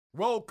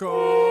Welcome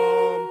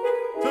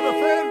to the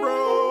Fan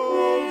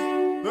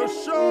Bros, the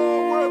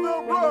show where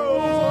the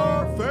bros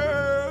are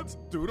fans.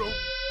 Doodle.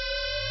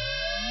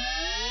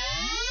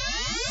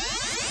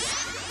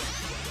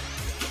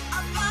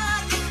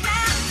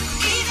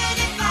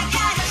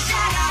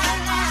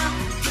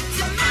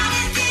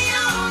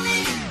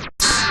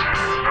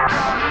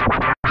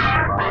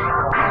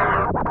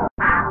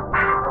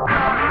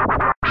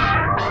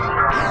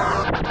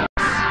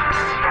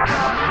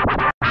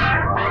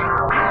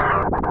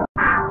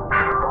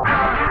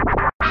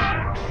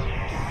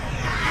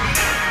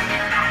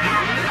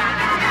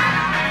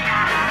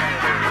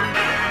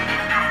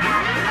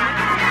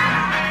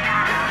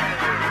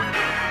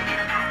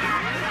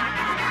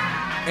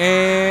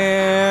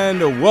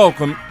 And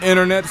welcome,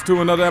 internets,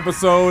 to another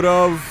episode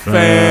of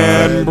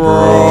Fan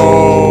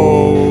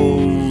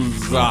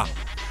Bros,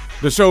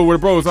 the show where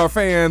the bros are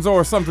fans,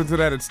 or something to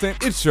that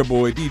extent. It's your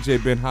boy DJ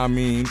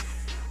Benhameen,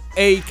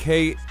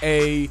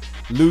 aka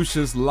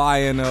Lucius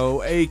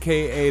Lionel,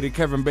 aka the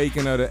Kevin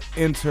Bacon of the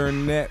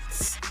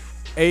internets,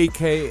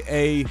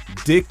 aka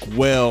Dick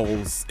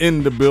Wells,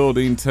 in the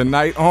building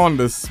tonight on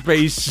the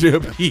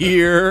spaceship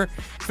here.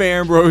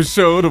 Fan Bros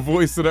Show, the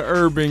voice of the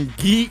urban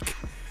geek.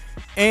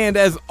 And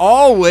as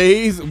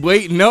always,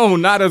 wait, no,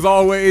 not as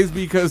always,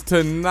 because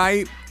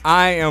tonight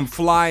I am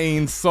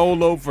flying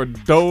solo for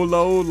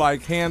dolo,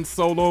 like Han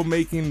Solo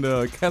making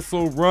the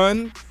Kessel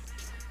Run,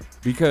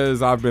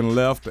 because I've been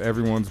left.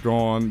 Everyone's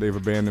gone. They've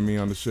abandoned me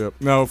on the ship.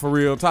 No, for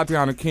real.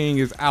 Tatiana King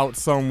is out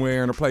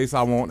somewhere in a place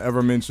I won't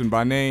ever mention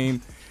by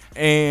name.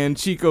 And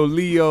Chico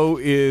Leo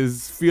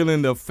is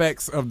feeling the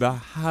effects of the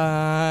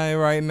high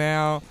right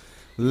now,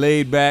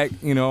 laid back,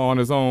 on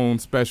his own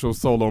special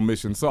solo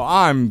mission. So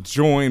I'm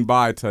joined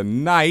by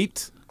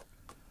tonight.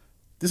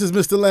 This is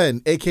Mr.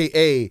 Len,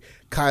 a.k.a.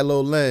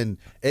 Kylo Len,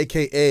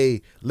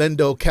 a.k.a.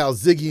 Lendo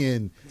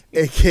Calzigian,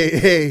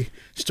 a.k.a.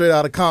 Straight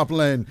Outta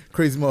Compton,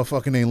 crazy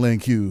motherfucker named Len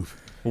Cube.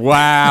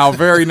 Wow,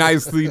 very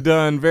nicely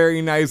done,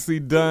 very nicely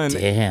done.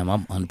 Damn,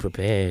 I'm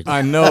unprepared.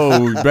 I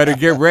know, better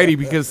get ready,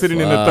 because sitting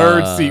in the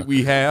third seat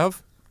we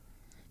have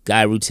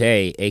Guy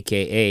Routte,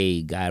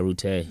 a.k.a. Guy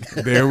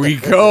Routte. There we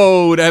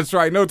go. That's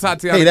right. No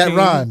Tatiana Hey, that King.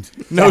 rhymed.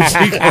 No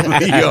Chico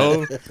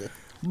Leo.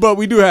 But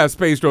we do have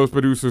Space Rose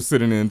producer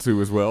sitting in too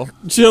as well.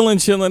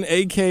 Chillin',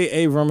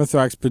 a.k.a.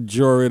 Vermithrax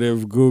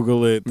Pejorative.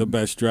 Google it. The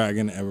best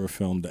dragon ever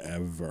filmed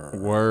ever.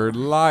 Word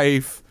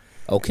life.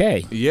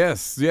 Okay.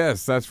 Yes,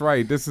 that's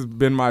right. This has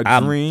been my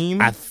dream.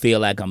 I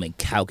feel like I'm in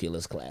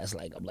calculus class.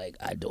 I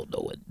don't know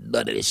what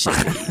none of this shit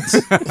means.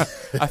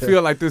 I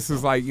feel like this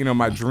is like,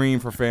 my dream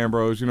for Fan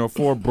Bros.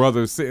 Four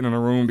brothers sitting in a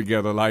room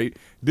together. Like,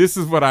 this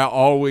is what I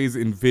always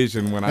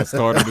envisioned when I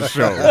started the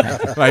show.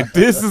 Like,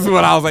 this is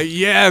what I was like,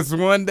 yes,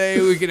 one day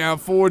we can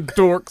have four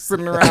dorks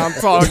sitting around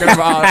talking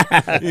about,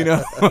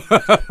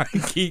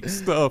 geek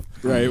stuff.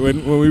 Right.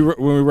 When we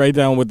write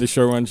down what the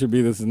show run should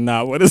be, this is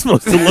not what it's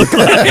supposed to look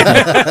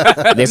like.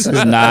 This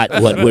is not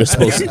what we're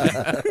supposed to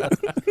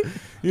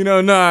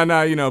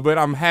do. But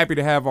I'm happy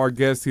to have our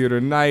guest here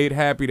tonight.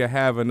 Happy to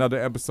have another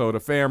episode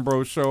of Fan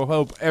Bros Show.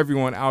 Hope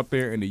everyone out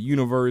there in the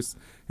universe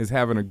is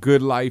having a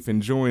good life,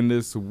 enjoying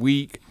this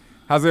week.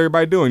 How's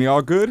everybody doing?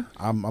 Y'all good?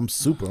 I'm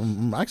super.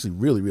 I'm actually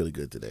really, really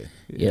good today.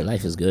 Yeah,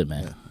 life is good,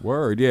 man.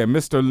 Word, yeah.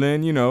 Mr.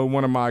 Lin,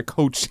 one of my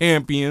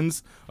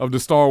co-champions of the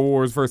Star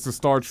Wars versus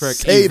Star Trek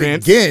Say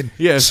events. it again.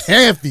 Yes.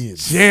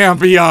 Champions.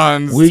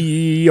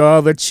 We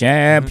are the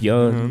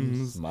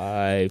champions,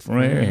 my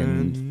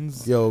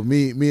friends. Yo,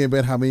 me and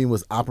Benhameen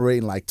was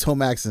operating like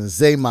Tomax and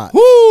Zaymot.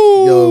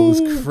 Woo! Yo, it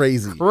was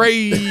crazy.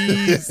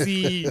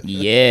 Crazy.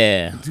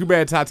 Yeah. Too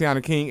bad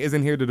Tatiana King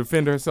isn't here to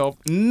defend herself.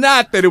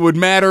 Not that it would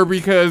matter,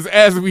 because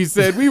as we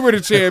said, we were the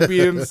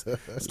champions.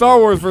 Star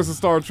Wars versus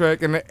Star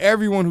Trek. And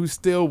everyone who's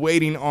still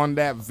waiting on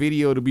that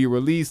video to be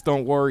released,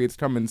 don't worry, it's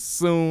coming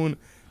soon.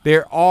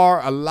 There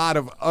are a lot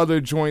of other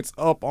joints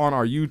up on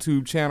our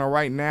YouTube channel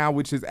right now,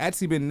 which has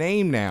actually been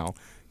named now,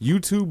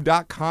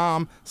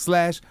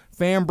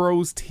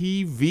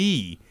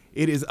 youtube.com/FanBrosTV.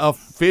 It is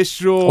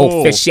official.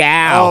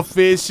 Official.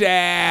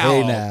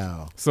 Hey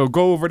now. So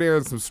go over there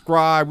and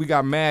subscribe. We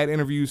got mad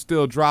interviews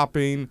still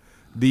dropping.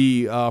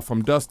 The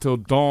From Dusk Till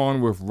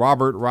Dawn with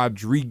Robert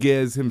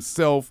Rodriguez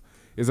himself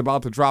is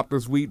about to drop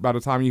this week. By the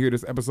time you hear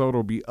this episode,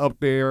 it'll be up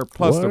there.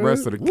 Plus the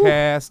rest of the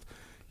cast.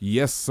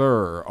 Yes,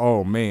 sir.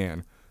 Oh,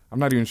 man. I'm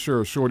not even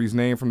sure of Shorty's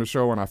name from the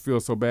show, and I feel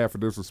so bad for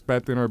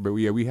disrespecting her. But,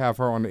 yeah, we have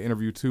her on the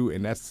interview, too,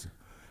 and that's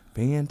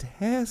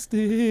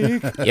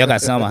fantastic. Y'all got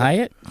Selma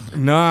Hayek?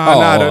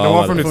 Nah, the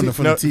one from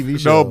the TV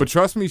show. No, but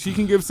trust me, she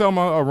can give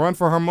Selma a run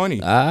for her money.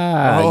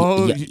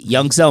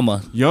 Young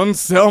Selma. Young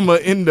Selma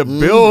in the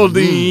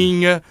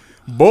building.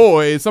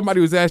 Boy, somebody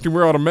was asking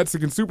where all the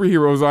Mexican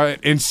superheroes are,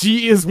 and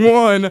she is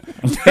one.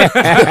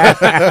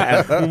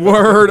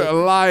 Word of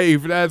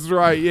life. That's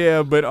right,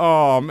 yeah. But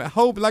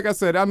hope, like I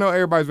said, I know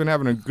everybody's been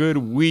having a good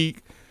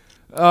week.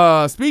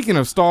 Speaking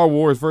of Star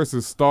Wars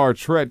versus Star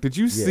Trek, did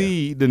you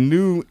see the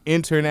new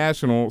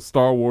international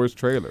Star Wars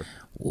trailer?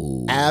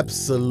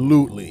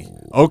 Absolutely.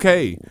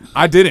 Okay,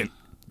 I didn't.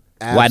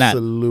 Why not?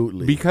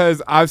 Absolutely.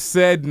 Because I've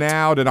said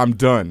now that I'm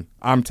done.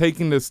 I'm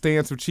taking the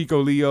stance of Chico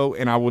Leo,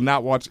 and I will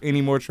not watch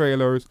any more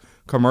trailers,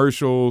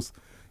 commercials,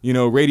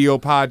 radio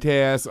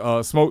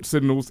podcasts, smoke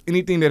signals,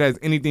 anything that has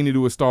anything to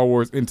do with Star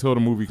Wars until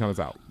the movie comes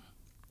out.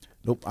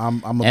 Nope.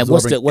 I'm And absorbing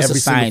what's the every single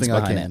science thing I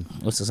behind can.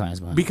 that? What's the science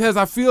behind Because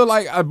I feel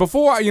like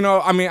before, I've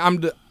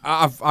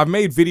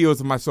made videos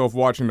of myself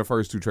watching the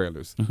first 2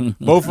 trailers.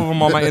 Both of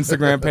them on my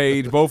Instagram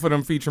page. Both of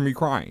them feature me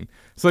crying.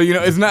 So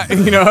it's not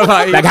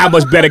like how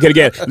much better could it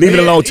get? Leave it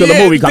alone till the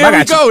movie comes. There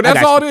we go.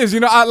 That's all it is.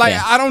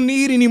 I don't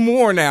need any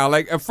more now.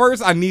 Like at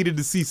first, I needed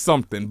to see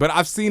something, but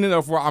I've seen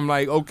enough where I'm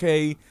like,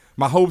 okay,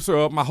 my hopes are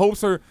up. My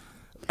hopes are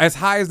as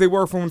high as they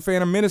were from when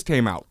Phantom Menace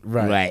came out.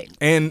 Right.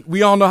 And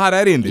we all know how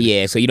that ended.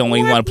 Yeah, so you don't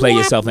even want to play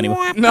yourself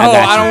anymore. No,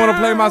 I don't want to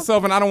play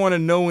myself, and I don't want to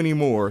know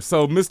anymore.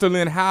 So, Mr.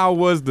 Lynn, how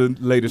was the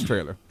latest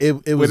trailer? It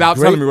was without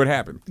great. telling me what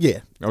happened. Yeah.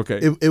 Okay.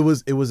 It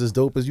was as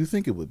dope as you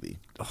think it would be.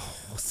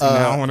 See,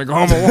 now I want to go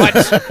home and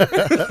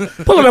watch.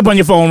 Pull it up on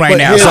your phone right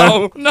now,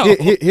 son. No.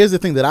 Here's the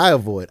thing that I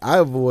avoid. I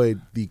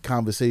avoid the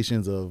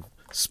conversations of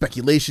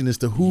speculation as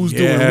to who's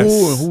doing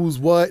who and who's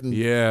what. And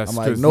Yes, I'm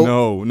like,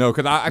 nope. No,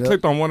 because I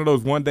clicked on one of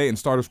those one day and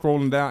started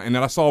scrolling down, and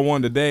then I saw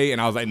one today,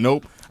 and I was like,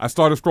 nope. I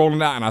started scrolling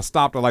down, and I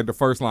stopped at like the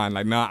first line.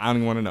 Like, nah, I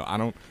don't want to know. I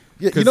don't.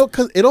 Yeah,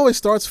 because it always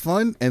starts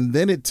fun, and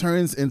then it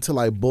turns into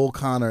like Bull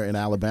Connor in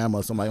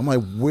Alabama. So I'm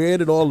like, where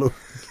did all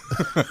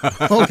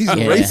these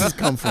races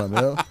come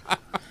from?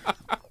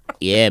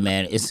 Yeah,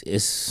 man,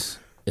 it's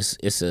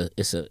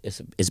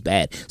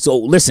bad. So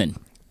listen,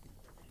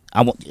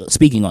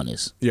 speaking on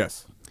this.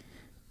 Yes.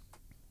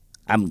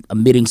 I'm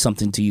admitting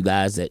something to you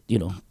guys that,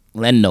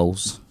 Len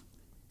knows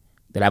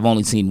that I've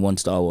only seen one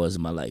Star Wars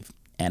in my life.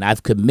 And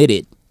I've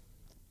committed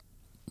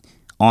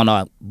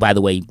by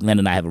the way, Len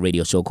and I have a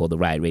radio show called The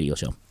Riot Radio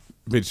Show.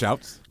 Big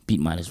shouts. Beat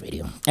Minus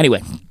Radio.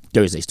 Anyway,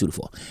 Thursdays 2 to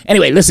 4.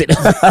 Anyway, listen.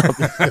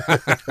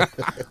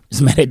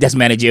 That's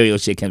managerial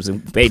shit,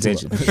 Kimson. Pay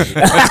attention.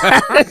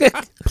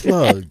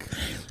 Plug.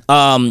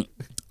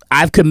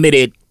 I've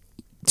committed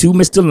to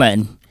Mr.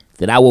 Len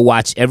that I will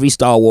watch every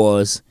Star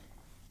Wars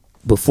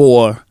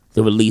before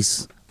the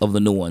release of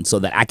the new one so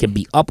that I can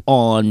be up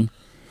on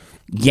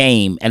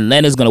game, and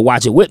Len is going to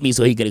watch it with me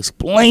so he can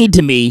explain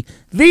to me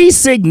the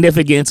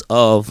significance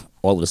of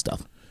all of the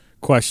stuff.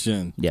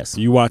 Question. Yes.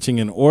 Are you watching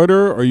in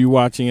order, or are you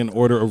watching in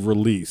order of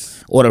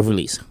release? Order of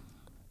release.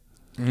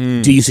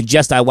 Do you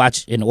suggest I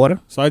watch in order?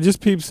 So I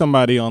just peeped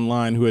somebody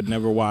online who had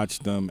never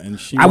watched them, and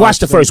I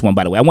watched the first one,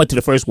 by the way. I went to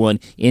the first one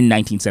in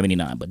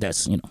 1979, but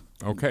that's,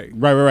 Okay.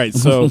 Right.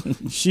 So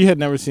she had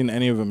never seen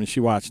any of them, and she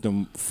watched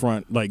them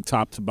front, like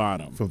top to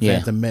bottom. From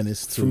Phantom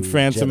Menace through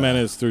through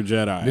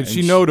Jedi. Did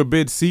she know the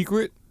big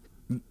secret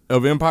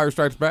of Empire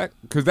Strikes Back?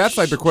 Because that's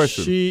like the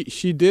question.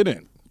 She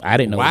didn't. I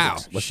didn't know. Wow.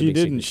 What's She the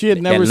big didn't. secret? She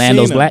had never that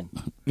Lando's seen black?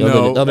 them.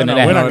 No, Other than no,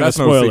 that, no, not that's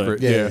gonna no spoil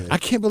secret. it. Yeah. I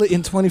can't believe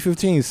in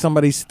 2015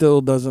 somebody still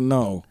doesn't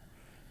know.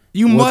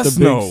 You what must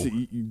the know.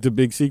 the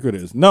big secret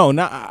is. No,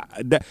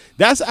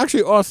 that's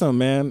actually awesome,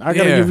 man. I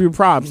gotta Yeah. give you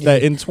props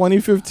that in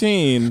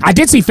 2015. I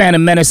did see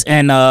Phantom Menace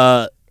and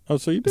Oh,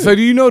 so you did. So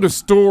do you know the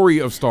story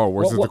of Star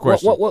Wars is the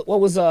question. What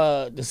was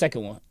the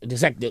second one? The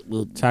second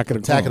Attack of the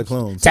Attack of the Clones.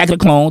 Clones. Attack of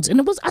the Clones, and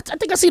it was. I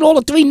think I seen all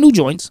the 3 new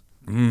joints.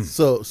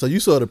 So you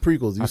saw the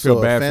prequels. You I feel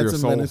saw bad for your Phantom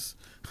soul. Menace.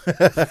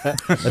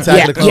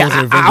 Attack of the Clones. and Revenge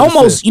I of the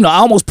almost, Sith. I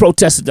almost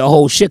protested the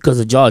whole shit because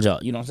of Jar Jar.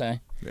 You know what I'm saying?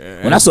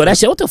 Yeah. When I saw that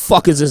shit, what the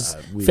fuck is this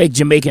fake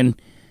Jamaican?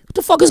 What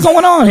the fuck is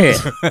going on here?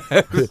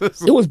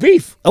 It was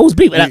beef. It was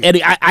beef, and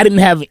I didn't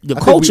have the I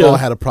think culture. we all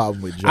had a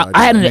problem with Jar Jar.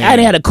 I hadn't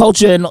had a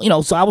culture, and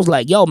so I was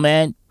like, yo,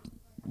 man,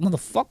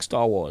 motherfuck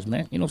Star Wars,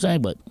 man. You know what I'm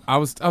saying? But I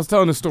was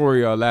telling the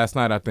story last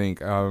night. I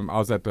think I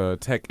was at the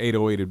Tech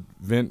 808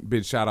 event.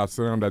 Big shout out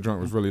to them. That joint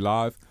was really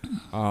live.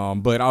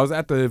 But I was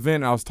at the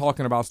event. And I was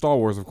talking about Star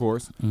Wars, of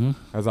course,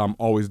 as I'm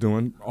always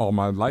doing all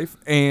my life.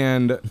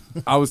 And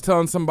I was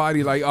telling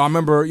somebody like, I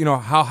remember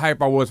how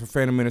hype I was for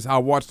Phantom Menace. How I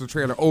watched the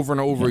trailer over and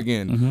over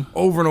again,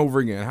 over and over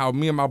again. How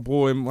me and my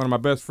boy, one of my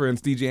best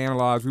friends, DJ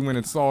Analyze, we went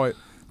and saw it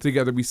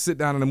together. We sit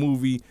down in the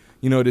movie.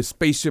 This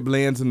spaceship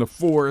lands in the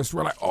forest.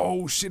 We're like,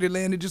 oh, shit, it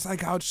landed just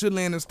like how it should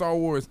land in Star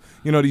Wars.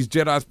 These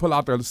Jedis pull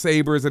out their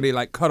sabers and they,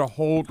 like, cut a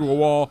hole through a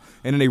wall,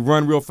 and then they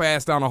run real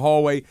fast down the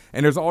hallway,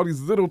 and there's all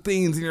these little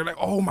things, and you're like,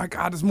 oh, my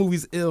God, this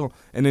movie's ill.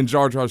 And then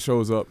Jar Jar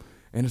shows up,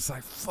 and it's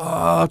like,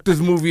 fuck, this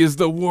movie is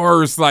the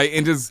worst. Like,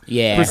 and just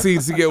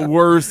proceeds to get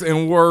worse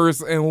and worse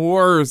and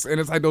worse. And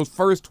it's like those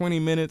first 20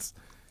 minutes,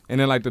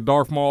 and then, like, the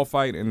Darth Maul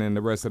fight, and then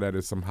the rest of that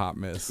is some hot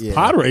mess. Yeah.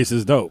 Pod race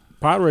is dope.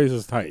 Pod race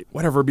is tight.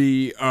 Whatever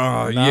be,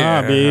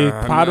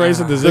 Pod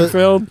race at the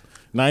Ziegfeld,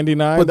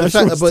 99. But, that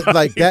shit was tight.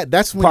 like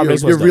that's when Probably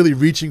you're was really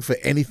reaching for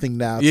anything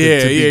now. To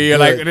Yeah, be yeah, good.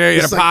 like, yeah,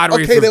 It's the like, pod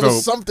race okay, was there dope.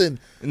 was something.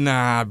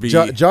 Nah, B.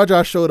 Jar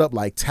Jar showed up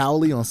like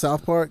Towley on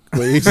South Park,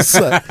 where he just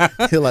like,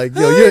 you're like,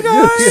 yo, you're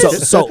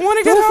so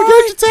Wanna get don't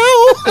forget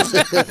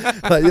your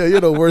towel. Like, yo,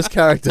 you're the worst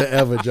character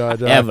ever, Jar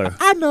Jar. Ever.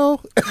 I know.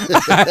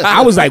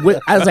 I was like,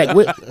 where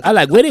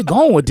they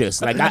going with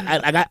this? Like,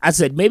 I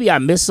said, maybe I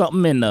missed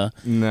something in the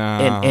in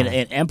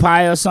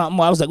Empire or something.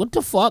 I was like, what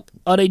the fuck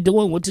are they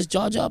doing with this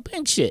Jar Jar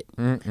Binks shit?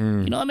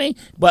 You know what I mean?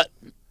 But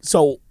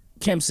so,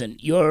 Kimson,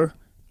 your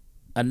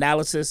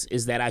analysis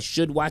is that I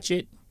should watch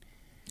it.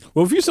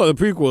 Well, if you saw the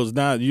prequels,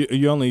 now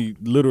you only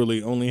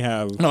literally only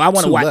have. No, I want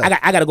to two watch. left.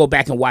 I got to go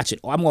back and watch it.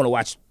 I'm going to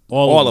watch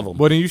all of them.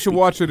 Well, then you should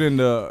watch it in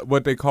the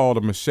what they call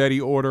the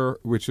machete order,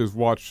 which is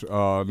watch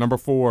number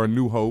 4, A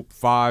New Hope,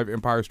 5,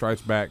 Empire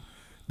Strikes Back,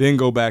 then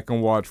go back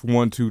and watch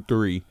 1, 2,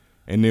 3,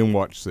 and then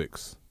watch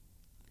 6.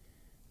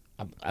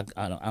 I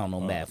don't know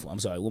math. I'm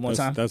sorry. One more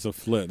time. That's a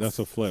flip. That's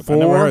a flip. 4, I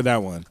never heard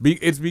that one.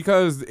 It's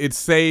because it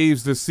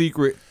saves the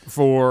secret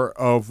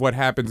of what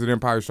happens in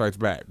Empire Strikes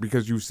Back.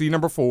 Because you see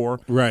number 4,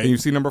 Right. and you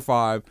see number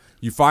 5,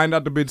 you find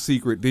out the big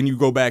secret, then you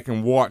go back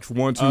and watch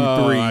 1, 2, 3.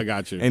 I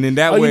got you. And then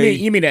that Oh, way,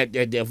 you mean that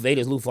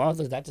Vader's Luke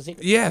father? Is that the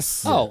secret?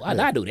 yes. Oh, I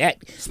knew that.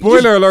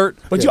 Spoiler alert.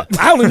 But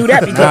I only knew that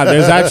because. Nah,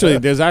 there's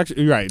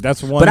actually you're right.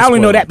 That's one. But I only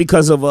know spoiler. that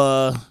because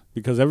of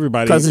because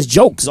everybody. because it's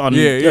jokes on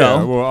Yeah, you yeah.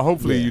 know, Well,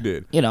 hopefully you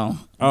did. you know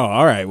Oh,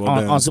 all right. Well,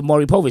 then. on some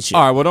Maury Povich shit.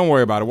 All right, well, don't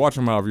worry about it. Watch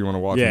them however you want to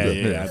watch Yeah,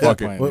 them. yeah,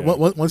 Fuck at it. that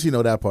point. Once you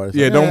know that part, it's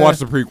Yeah, like, don't watch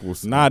the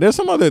prequels. Nah, there's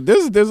some other.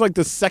 There's like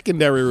the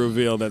secondary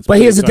reveal that's. But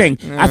pretty here's the exciting.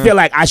 thing: I feel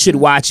like I should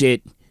watch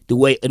it the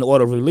way in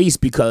order of release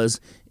because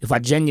if I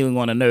genuinely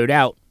want to nerd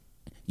out,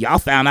 y'all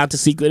found out the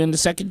secret in the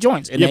second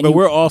joints. And Yeah, then but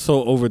we're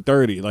also over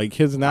 30. Like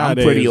kids I'm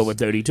nowadays. pretty over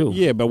 32.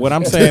 Yeah, but what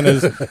I'm saying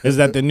is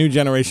that the new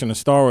generation of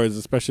Star Wars,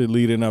 especially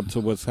leading up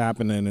to what's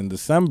happening in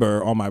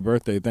December on my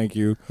birthday. Thank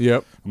you.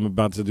 Yep. I'm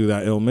about to do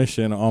that ill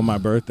mission on my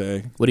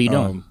birthday. What are you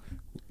doing?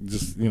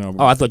 Just Oh,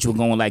 I thought you were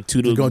going like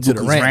to the going to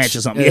the Lucas ranch.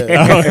 or something. Yeah.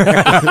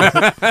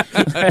 Yeah.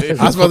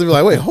 I was supposed to be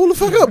like, wait, hold the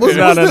fuck up. What's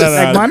No, this?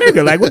 Like my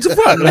nigga, like what the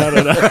fuck?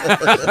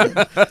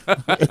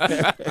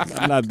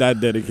 I'm not that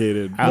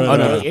dedicated. But, Oh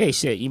no, hey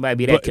shit, you might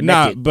be that but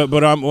nah, connected.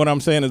 but what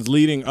I'm saying is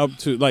leading up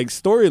to like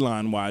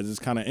storyline wise is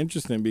kind of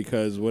interesting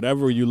because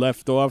wherever we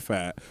left off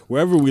at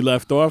with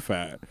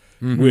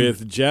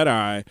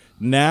Jedi,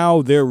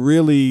 now they're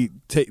really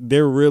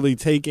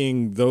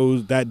taking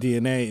that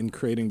DNA and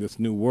creating this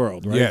new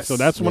world, right? Yes. So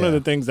that's one of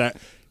the things that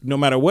no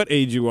matter what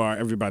age you are,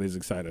 everybody's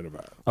excited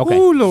about. Okay.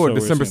 Oh Lord, So we're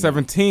December saying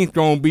that. 17th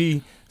gonna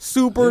be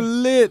super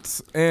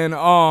lit. And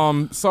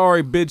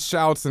sorry, big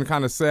shouts and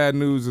kind of sad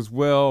news as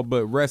well.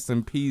 But rest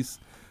in peace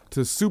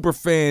to super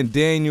fan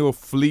Daniel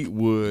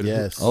Fleetwood.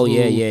 Yes. Oh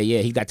yeah.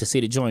 He got to see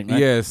the joint, right?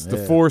 Yes, the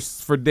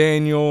force for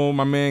Daniel.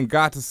 My man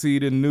got to see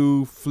the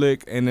new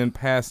flick and then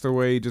passed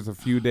away just a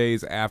few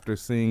days after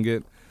seeing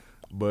it.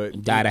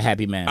 But Died a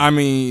happy man. I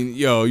mean,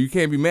 yo, you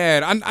can't be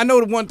mad. I know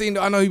the one thing,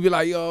 though, I know he'd be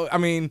like, yo, I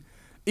mean,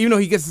 even though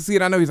he gets to see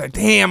it, I know he's like,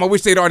 damn, I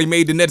wish they'd already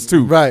made the Nets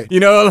too. Right. You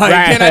know, like,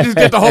 Right. can't I just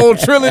get the whole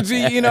trilogy,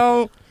 you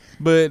know?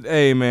 But,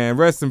 hey, man,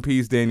 rest in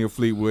peace, Daniel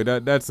Fleetwood.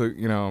 That's a,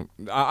 you know,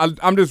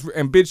 I'm just,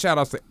 and big shout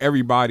outs to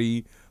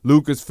everybody,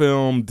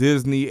 Lucasfilm,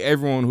 Disney,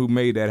 everyone who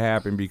made that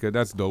happen because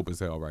that's dope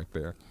as hell right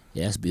there.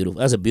 Yeah, that's beautiful.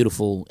 That's a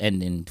beautiful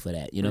ending for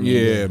that. You know what I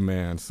mean? Yeah,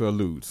 man,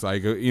 salutes.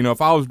 Like, you know, if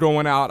I was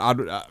going out,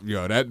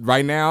 that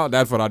right now,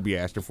 that's what I'd be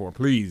asking for.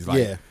 Please, like,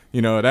 Yeah.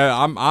 you know, that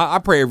I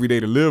pray every day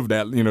to live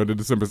that, you know, the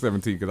December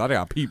 17th because I think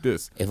I'll peep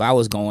this. If I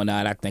was going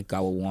out, I think I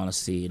would want to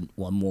see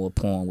one more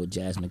porn with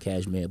Jasmine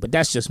Cashmere. But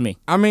that's just me.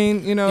 I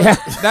mean, you know,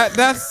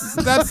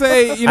 that's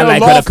a you know her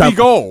to lofty come,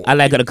 goal. I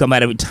like her to come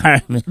out of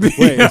retirement.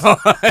 Wait,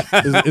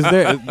 is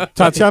there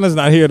Tatiana's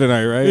not here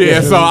tonight, right?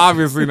 Yeah, so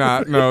obviously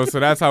not. No, so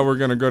that's how we're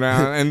gonna go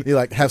down. And You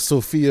like have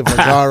Sofia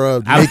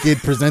Vergara naked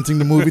presenting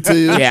the movie to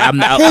you. Yeah,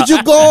 Here'd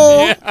you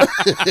go.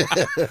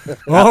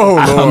 oh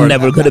I'm Lord,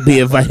 never gonna be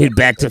invited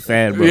back to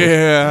fan, bro.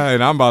 yeah,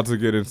 and I'm about to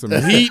get in some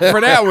heat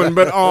for that one.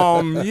 But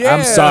yeah,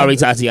 I'm sorry,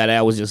 Tatiana.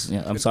 I was just.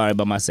 I'm sorry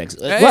about my sex.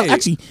 Well, Hey.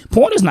 actually,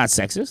 porn is not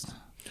sexist.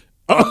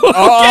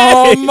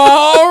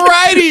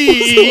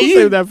 Alrighty. We'll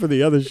save that for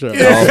the other show.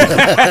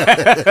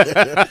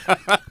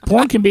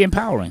 Porn can be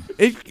empowering.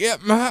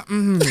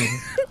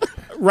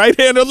 Right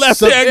hand or left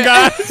hand,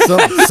 guy.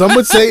 Some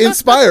would say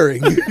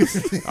inspiring.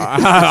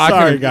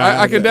 I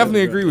guy. can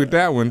definitely agree with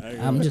that one.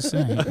 I'm just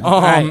saying.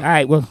 All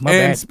right. Well, my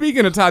And bad.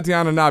 speaking of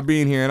Tatiana not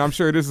being here, and I'm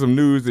sure this is some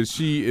news that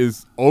she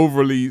is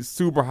overly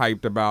super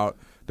hyped about,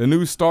 the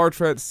new Star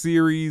Trek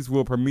series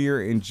will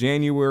premiere in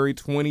January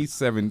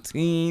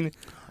 2017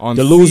 on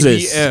The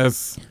losers.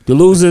 CBS. The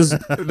losers.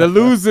 The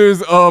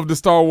losers of the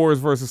Star Wars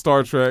versus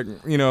Star Trek,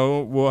 you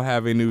know, will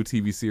have a new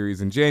TV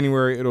series in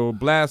January. It'll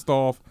blast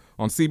off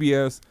on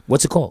CBS.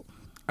 What's it called?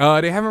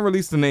 They haven't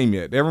released the name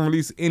yet. They haven't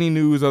released any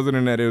news other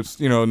than that it's,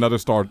 you know, another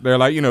Star. They're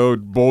like, you know,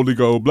 boldly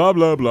go, blah,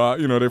 blah, blah.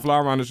 You know, they fly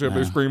around the ship,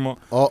 they scream on.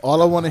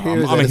 All I want to hear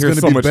is I'm that it's gonna hear going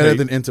to so be much better hate.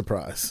 than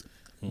Enterprise.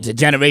 The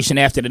generation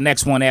after the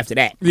next one after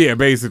that. Yeah,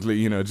 basically,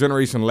 you know,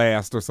 Generation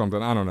Last or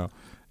something. I don't know.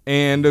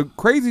 And the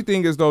crazy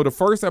thing is, though, the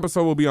first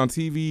episode will be on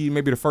TV,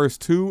 maybe the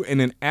first two, and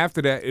then after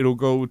that, it'll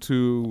go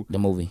to... The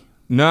movie.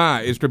 Nah,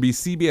 it's going to be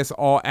CBS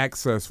All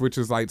Access, which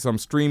is like some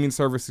streaming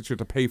service that you have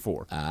to pay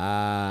for.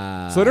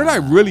 So they're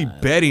like really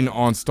betting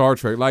on Star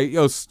Trek. Like,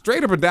 yo,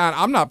 straight up and down,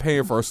 I'm not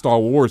paying for a Star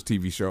Wars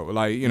TV show.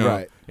 Like, you know,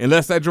 Right.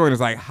 unless that joint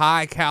is like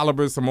high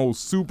caliber, some old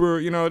super,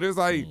 you know, there's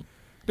like...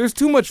 There's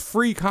too much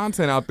free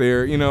content out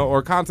there, you know,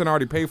 or content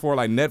already paid for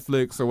like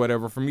Netflix or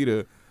whatever for me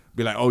to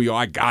be like, oh, yo,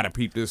 I gotta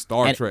peep this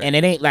Star Trek. And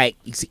it ain't like,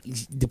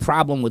 the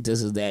problem with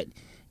this is that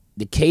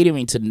the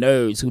catering to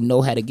nerds who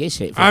know how to get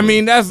shit. I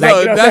mean, that's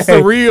like, that's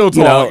the real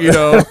talk,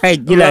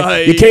 like,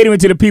 you're catering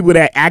to the people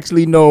that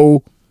actually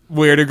know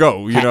where to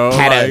go,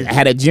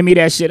 how to jimmy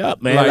that shit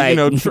up, man.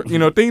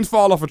 Like, things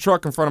fall off a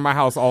truck in front of my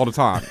house all the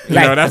time.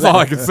 That's all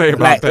I can say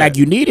about that. Like,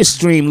 you need to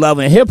stream Love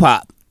and Hip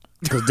Hop,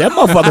 because them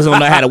motherfuckers don't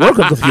know how to work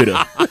a computer.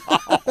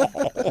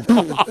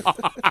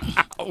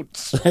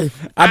 Ouch.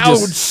 I'm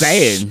just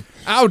saying.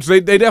 Ouch.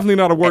 They definitely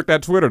know how to work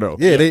that Twitter, though.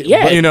 Yeah,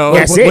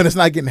 when it's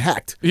not getting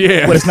hacked.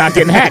 Yeah. When it's not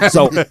getting hacked.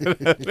 So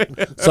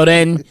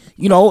then, them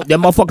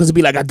motherfuckers will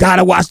be like, I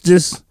gotta watch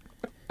this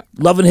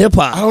Love and Hip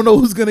Hop. I don't know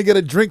who's going to get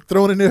a drink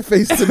thrown in their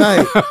face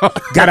tonight.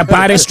 Gotta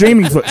buy their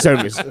streaming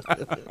service.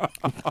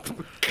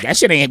 That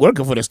shit ain't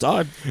working for the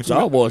Star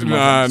Wars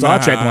motherfuckers. Star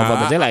Trek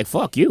motherfuckers. They're like,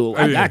 fuck you.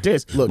 I got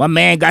this. Look, my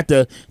man got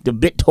the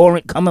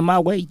BitTorrent coming my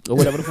way, or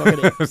whatever the fuck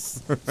it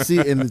is. See,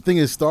 and the thing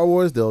is, Star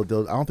Wars, I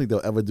don't think they'll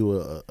ever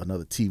do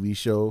another TV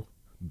show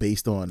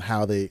based on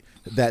how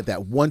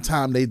that one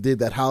time they did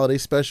that holiday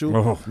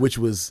special, which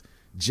was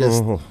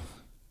just...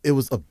 It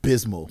was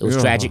abysmal. It was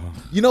tragic.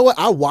 You know what?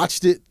 I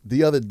watched it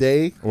the other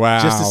day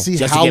just to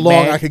see how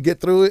long mad. I could get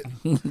through it.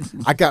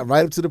 I got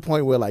right up to the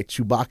point where like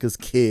Chewbacca's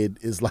kid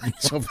is like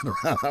jumping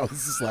around. I was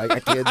just like, I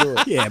can't do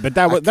it. Yeah, but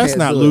that's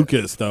not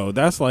Lucas though.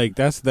 That's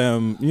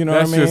them. You know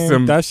what I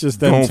mean? That's just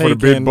them going taking for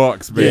the big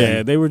bucks, man.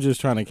 Yeah, they were just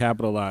trying to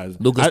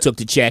capitalize. Lucas took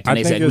the check and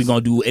they said, we're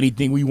gonna do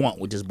anything we want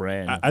with this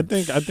brand. I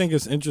think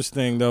it's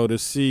interesting though to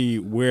see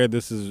where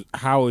this is,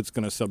 how it's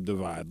gonna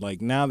subdivide.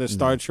 Like now that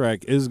Star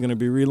Trek is gonna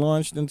be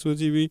relaunched into a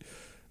TV.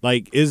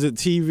 Like, is it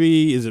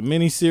TV? Is it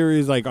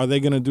miniseries? Like, are they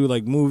gonna do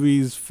like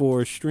movies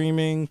for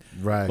streaming?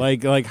 Right.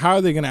 Like how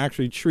are they gonna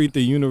actually treat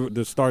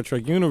the Star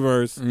Trek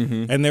universe?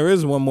 Mm-hmm. And there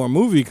is one more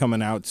movie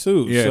coming out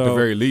too. Yeah, at the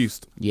very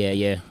least.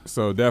 Yeah.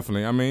 So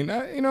definitely, I mean,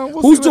 we'll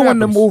who's see what doing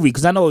the happens. movie?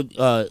 Because I know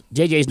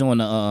JJ's doing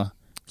the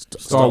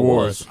Star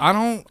Wars. I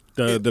don't.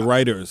 The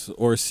writers,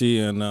 Orsi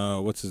and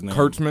what's his name?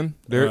 Kurtzman.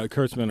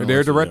 Kurtzman.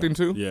 They're directing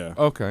too. Yeah.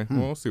 Okay. Well,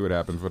 we'll see what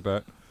happens with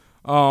that.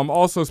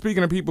 Also,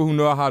 speaking of people who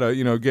know how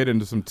to, get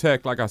into some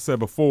tech, like I said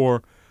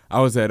before, I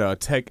was at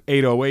Tech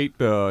 808,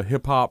 the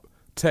hip hop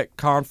tech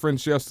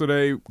conference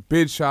yesterday.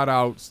 Big shout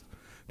outs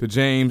to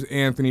James,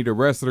 Anthony, the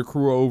rest of the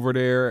crew over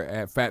there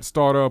at Fat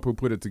Startup who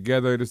put it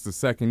together. This is the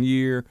second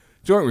year.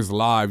 Joint was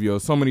live, yo.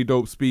 So many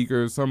dope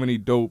speakers, so many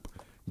dope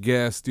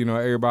guests.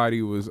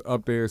 Everybody was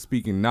up there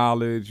speaking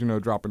knowledge,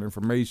 dropping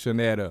information.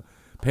 They had a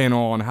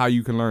panel on how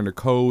you can learn to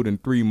code in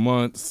 3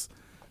 months.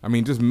 I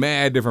mean, just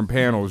mad different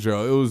panels,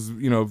 yo. It was,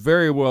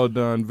 very well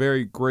done,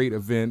 very great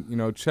event.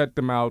 Check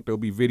them out. There'll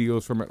be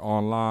videos from it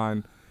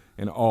online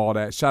and all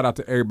that. Shout out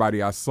to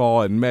everybody I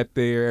saw and met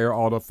there,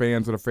 all the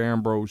fans of the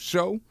FanBros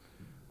show.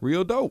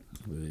 Real dope.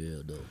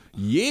 Real dope.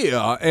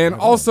 Yeah, and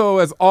also,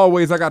 as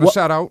always, I got a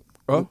shout out.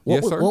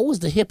 Yes, sir. What was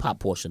the hip hop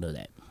portion of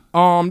that?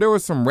 There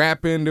was some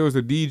rapping, there was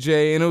a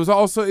DJ, and it was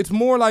also, it's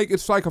like a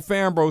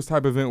FanBros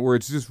type event where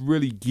it's just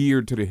really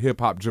geared to the hip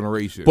hop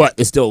generation. But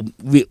it still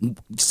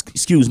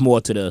skews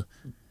more to the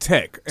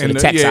tech. And the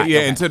tech side. Yeah,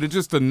 okay. and to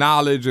just the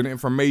knowledge and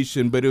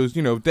information, but it was,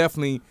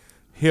 definitely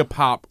hip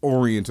hop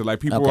oriented.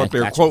 Like people were up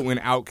there quoting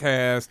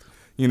Outkast,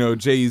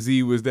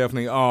 Jay-Z was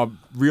definitely,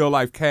 Real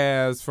Life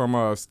Kaz from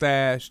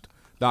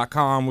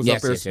Stashed.com was up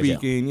there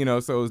speaking,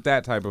 so it was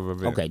that type of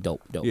event. Okay,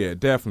 dope. Yeah,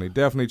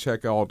 definitely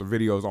check out the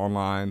videos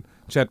online.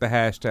 Check the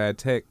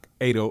hashtag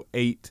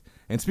Tech808.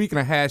 And speaking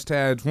of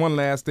hashtags, one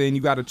last thing,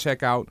 you got to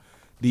check out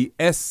the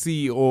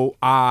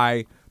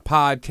SCOI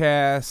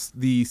podcast,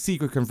 the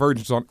Secret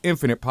Convergence on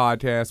Infinite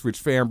podcast, which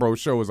FanBros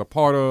Show is a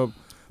part of.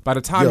 By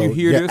the time you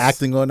hear this,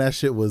 acting on that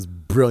shit was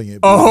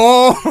brilliant.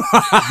 Bro.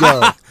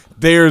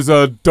 There's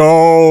a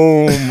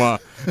dome.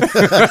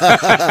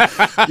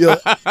 Yo,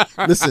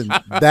 listen,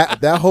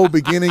 that whole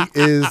beginning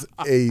is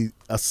a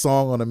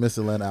song on a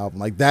Mr. Len album.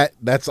 Like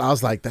that's I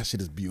was like, that shit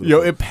is beautiful.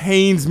 Yo, it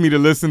pains me to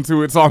listen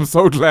to it, so I'm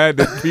so glad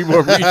that people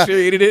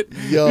appreciated it.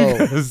 Yo,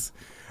 because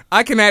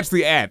I can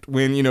actually act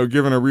when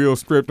given a real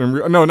script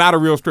no, not a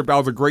real script. That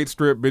was a great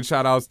script. Big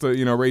shout outs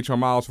to Rachel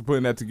Miles for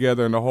putting that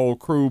together and the whole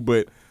crew.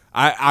 But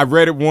I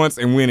read it once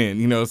and went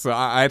in. So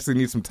I actually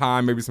need some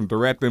time, maybe some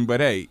directing. But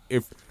hey,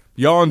 if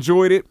y'all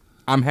enjoyed it,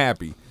 I'm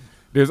happy.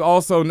 There's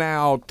also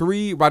now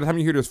 3, by the time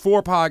you hear this,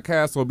 4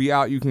 podcasts will be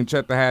out. You can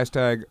check the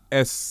hashtag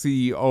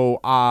SCOIP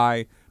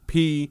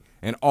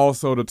and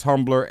also the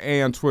Tumblr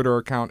and Twitter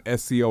account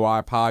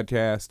SCOI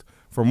Podcast.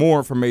 For more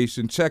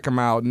information, check them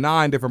out.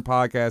 9 different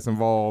podcasts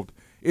involved.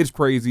 It's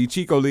crazy.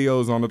 Chico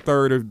Leo's on the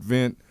 3rd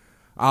event.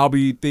 I'll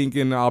be on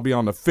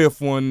the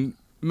 5th one.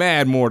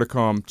 Mad more to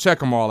come. Check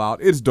them all out.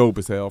 It's dope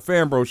as hell.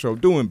 FanBros Show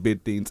doing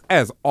big things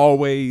as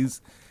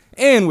always.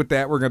 And with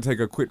that, we're going to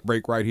take a quick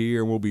break right here,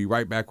 and we'll be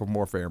right back with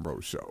more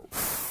FanBros Show.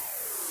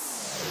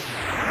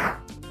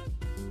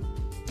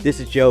 This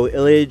is Joe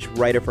Illidge,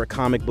 writer for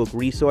Comic Book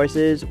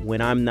Resources. When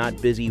I'm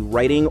not busy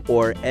writing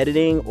or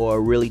editing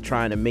or really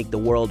trying to make the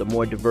world a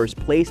more diverse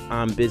place,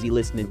 I'm busy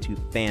listening to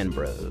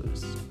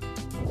FanBros.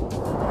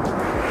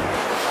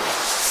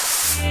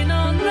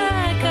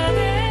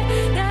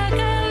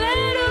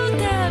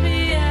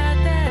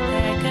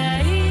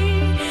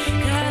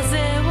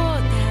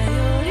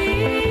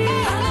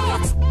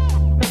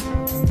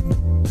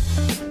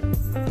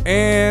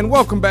 And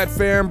welcome back,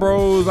 Fan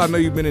Bros. I know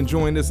you've been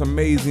enjoying this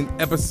amazing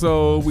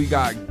episode. We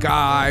got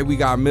Guy, we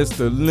got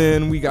Mr.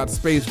 Lynn, we got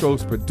Space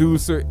Ghost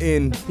producer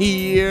in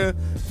here.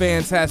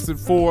 Fantastic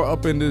Four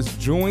up in this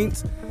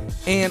joint.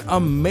 And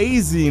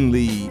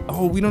amazingly,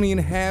 we don't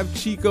even have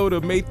Chico to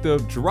make the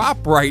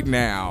drop right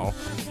now.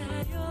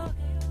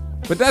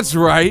 But that's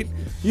right.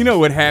 You know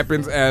what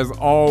happens as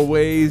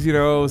always,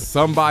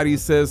 somebody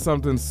says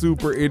something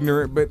super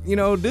ignorant. But,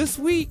 this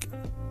week,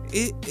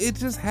 it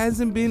just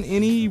hasn't been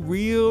any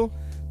real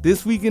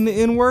This Week in the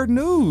N-Word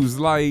news.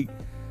 Like,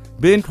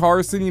 Ben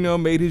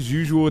Carson, made his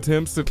usual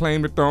attempts to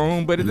claim the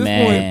throne. But at this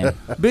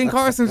point, Ben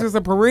Carson's just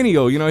a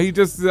perennial. He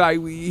just,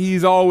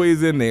 he's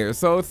always in there.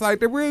 So it's like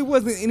there really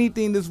wasn't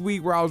anything this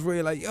week where I was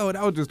really like,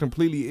 that was just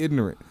completely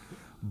ignorant.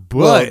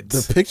 But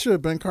the picture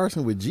of Ben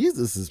Carson with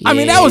Jesus is. I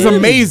mean, that was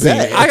amazing.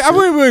 I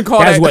wouldn't even call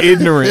that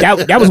ignorant.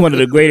 That was one of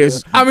the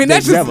greatest. I mean,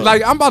 that's just ever.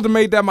 Like I'm about to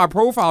make that my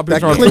profile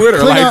picture on Twitter.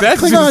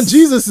 That's Klingon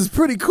Jesus is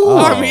pretty cool.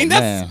 I mean,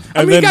 that's.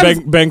 And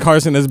then Ben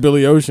Carson as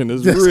Billy Ocean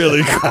is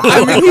really cool.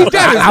 I mean, he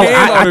got his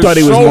hand on I thought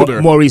his he shoulder.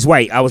 was Maurice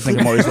White. I was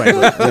thinking Maurice White.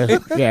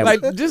 Yeah.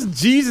 Like just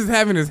Jesus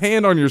having his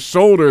hand on your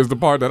shoulder is the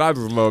part that I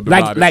just loved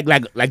about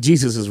it. Like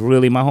Jesus is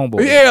really my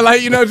homeboy.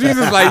 Yeah,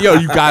 Jesus like, yo,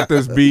 you got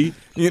this, B.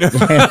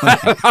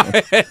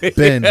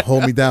 Ben,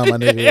 hold me down, my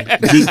nigga.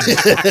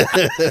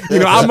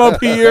 I'm up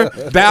here,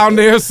 down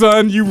there,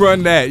 son. You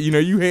run that.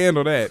 You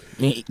handle that.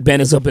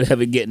 Ben is up in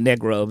heaven getting neck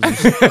rubs.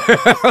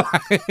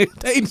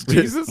 Thanks,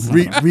 Jesus.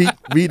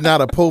 Reading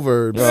out of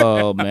proverbs.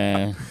 Oh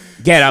man.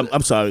 Yeah,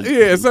 I'm sorry.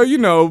 Yeah, so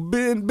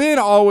Ben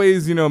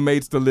always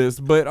makes the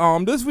list, but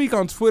this week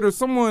on Twitter,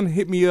 someone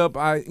hit me up.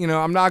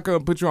 I'm not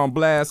gonna put you on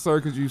blast, sir,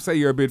 because you say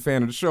you're a big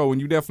fan of the show,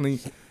 and you definitely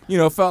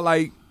felt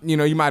like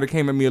you might have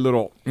came at me a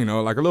little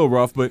like a little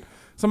rough, but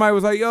somebody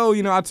was like, yo,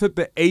 I took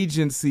the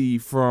agency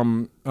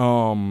from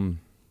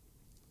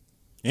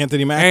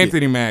Anthony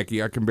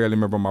Mackie. I can barely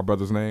remember my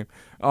brother's name.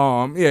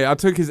 I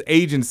took his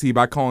agency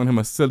by calling him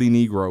a silly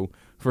Negro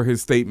for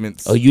his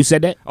statements. Oh, you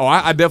said that? Oh,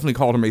 I definitely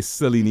called him a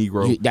silly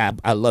Negro.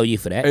 I love you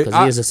for that, because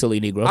he is a silly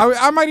Negro.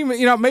 I might even,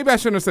 maybe I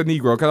shouldn't have said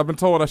Negro, because I've been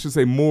told I should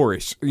say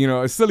Moorish,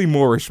 a silly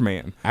Moorish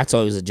man. I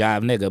told he was a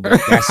jive nigga, but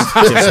that's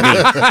just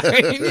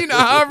me.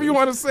 However you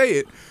want to say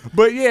it.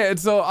 But yeah, and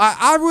so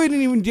I really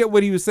didn't even get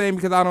what he was saying,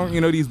 because I don't,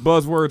 these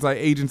buzzwords like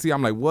agency,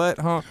 I'm like, what,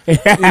 huh?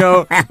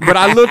 But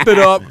I looked it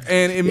up,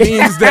 and it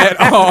means that...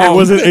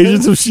 was it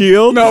Agents of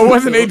S.H.I.E.L.D.? No, it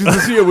wasn't Agents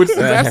of S.H.I.E.L.D., which is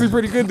actually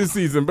pretty good this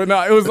season. But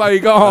no, it was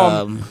like,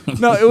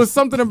 no, it was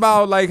something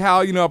about like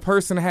how a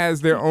person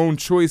has their own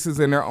choices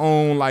and their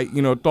own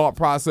thought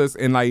process,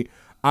 and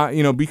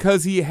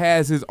because he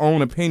has his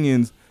own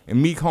opinions,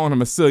 and me calling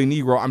him a silly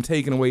Negro, I'm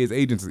taking away his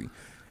agency.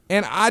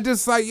 And I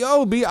just like,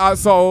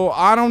 so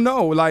I don't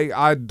know,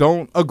 I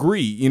don't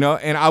agree,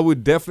 and I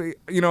would definitely,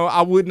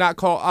 I would not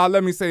call.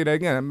 Let me say that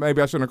again.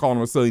 Maybe I shouldn't have called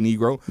him a silly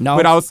Negro,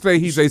 but I would say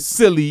he's a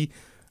silly.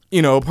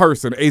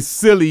 Person, a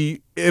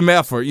silly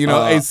MFer,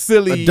 a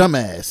silly... A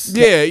dumbass.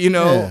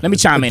 Yeah, Let me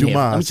chime in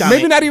Dumas. here.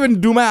 Maybe not even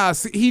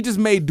Dumas. He just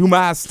made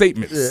Dumas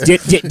statements. Yeah.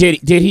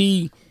 Did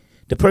he,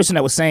 the person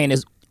that was saying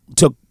this,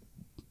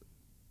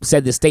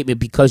 said this statement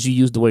because you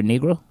used the word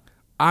Negro?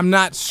 I'm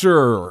not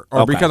sure,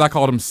 or because I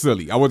called him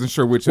silly. I wasn't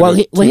sure which well, of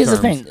the well, here's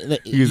terms the thing.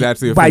 He was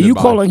actually by offended you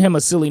calling him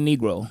a silly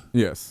Negro,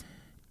 yes.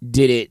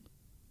 Did it...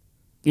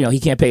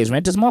 he can't pay his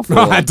rent this month?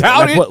 I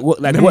doubt it.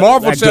 The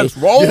Marvel checks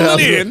rolling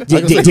in.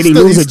 Did he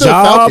lose a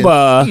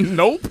job?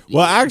 Nope.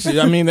 Well, actually,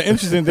 I mean, the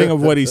interesting thing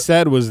of what he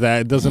said was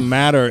that it doesn't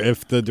matter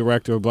if the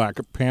director of Black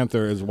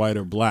Panther is white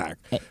or black.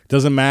 It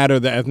doesn't matter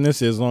the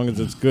ethnicity as long as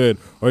it's good.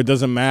 Or it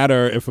doesn't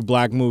matter if a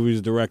black movie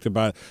is directed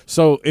by...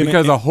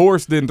 Because a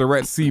horse didn't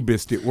direct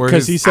Seabiscuit.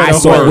 Because he said I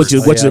saw it, which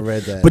is I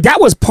read that. But that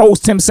was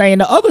post him saying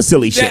the other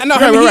silly shit. Yeah, no,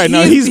 right.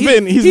 No, he's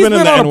been in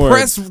the on N-word. a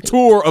press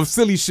tour of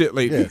silly shit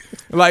lately.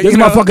 Yeah. This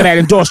motherfucker that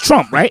endorsed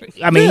Trump, right?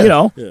 I mean,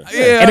 and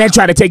then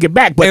try to take it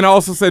back. But and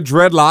also said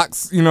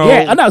dreadlocks,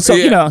 Yeah, I know. So,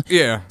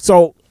 Yeah.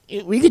 So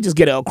we could just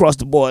get it across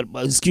the board.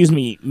 Excuse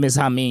me, Miss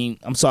Hameen.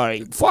 I'm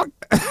sorry. Fuck.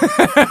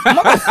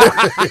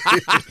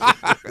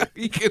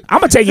 I'm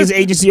going to take his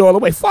agency all the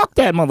way. Fuck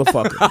that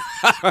motherfucker.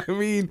 I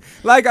mean,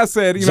 like I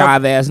said,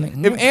 Jive ass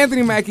nigga. If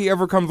Anthony Mackie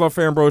ever comes on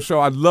FanBros Show,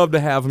 I'd love to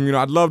have him.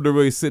 I'd love to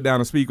really sit down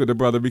and speak with the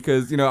brother,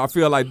 because I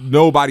feel like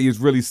nobody is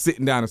really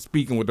sitting down and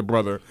speaking with the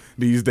brother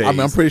these days. I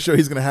mean, I'm pretty sure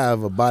he's gonna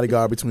have a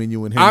bodyguard between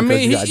you and him. I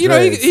mean,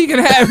 he can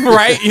have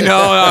right.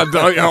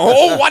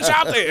 Watch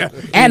out there.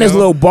 And his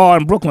little bar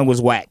in Brooklyn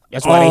was whack.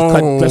 That's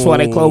why that's why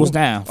they closed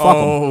down. Fuck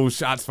him.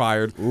 Shots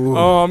fired.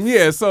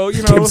 Yeah, so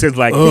Kimson's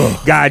like,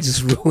 God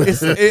just ruined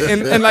it.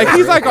 And like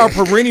he's like our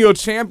perennial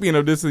champion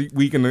of This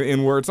Week in the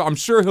N-Word, so I'm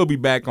sure he'll be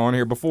back on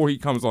here before he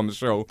comes on the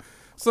show.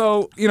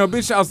 So,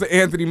 big shouts to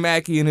Anthony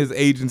Mackie and his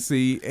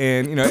agency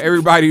and,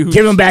 everybody who...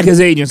 Give him back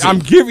his agency. I'm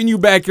giving you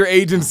back your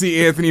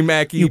agency, Anthony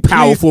Mackie. You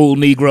powerful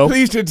Negro.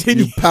 Please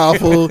continue. You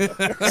powerful,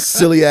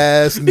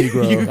 silly-ass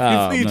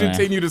Negro. Please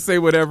continue to say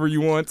whatever you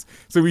want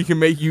so we can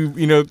make you,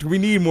 we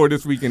need more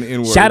this week in the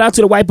N-word. Shout out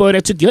to the white boy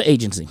that took your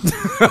agency.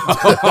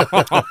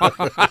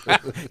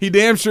 He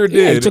damn sure did.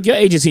 Yeah, he took your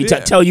agency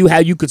to tell you how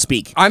you could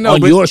speak on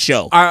your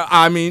show.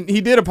 I mean, he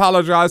did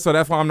apologize, so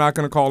that's why I'm not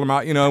going to call him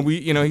out.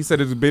 He said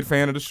he's a big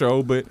fan of the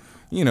show, but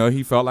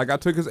he felt like I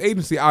took his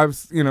agency. I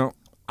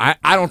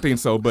don't think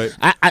so, but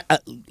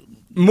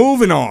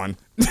moving on.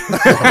 They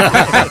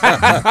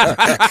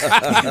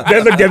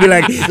looked at me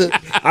like,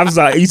 I'm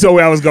sorry. You saw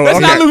where I was going. Let's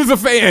not lose a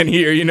fan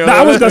here, No,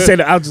 I was gonna say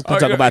that. I was just gonna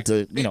talk about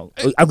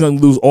I'm gonna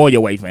lose all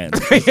your white fans.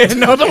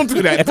 No, don't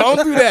do that.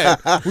 Don't do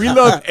that. We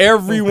love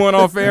everyone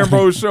on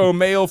FanBros Show,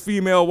 male,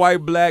 female,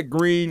 white, black,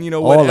 green,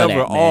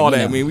 whatever, all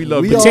that. I mean, we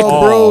love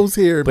all bros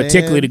here, man.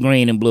 Particularly the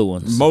green and blue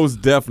ones.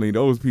 Most definitely,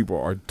 those people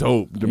are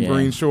dope. The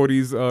green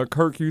shorties,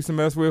 Kirk used to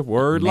mess with.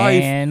 Word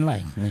life.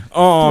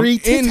 Three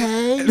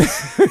titties.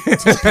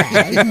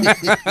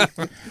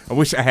 I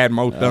wish I had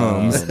more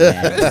thumbs.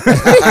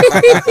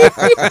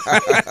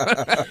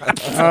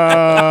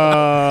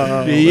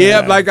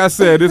 Yep, like I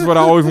said, this is what I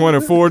always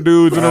wanted: 4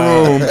 dudes in a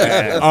room.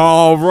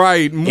 All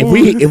right,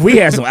 if we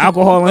had some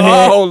alcohol in here,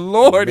 oh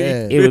lordy,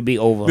 it would be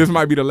over. This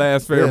might be the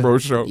last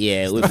FanBros show.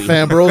 Yeah, it would be.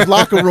 FanBros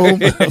locker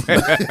room.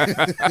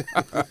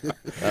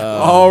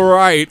 All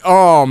right,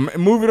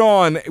 moving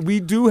on. We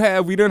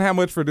didn't have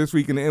much for this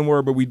week in the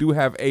N-word, but we do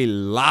have a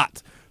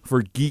lot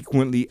for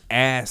geekwently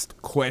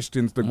asked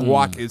questions. The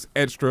guac is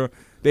extra.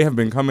 They have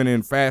been coming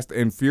in fast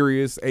and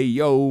furious.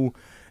 Ayo.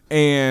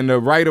 And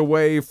right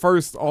away,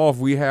 first off,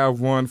 we have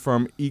one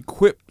from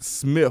Equip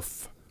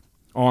Smith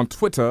on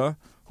Twitter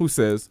who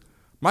says,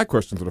 my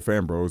question to the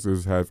FanBros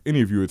is, have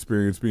any of you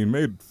experienced being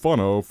made fun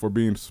of for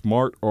being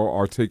smart or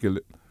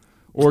articulate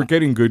or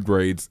getting good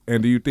grades?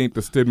 And do you think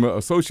the stigma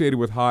associated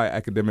with high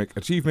academic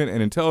achievement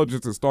and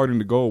intelligence is starting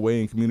to go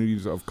away in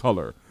communities of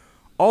color?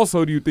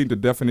 Also, do you think the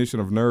definition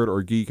of nerd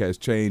or geek has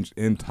changed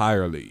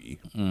entirely?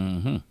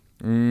 Did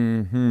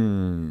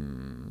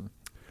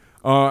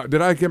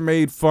I get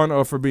made fun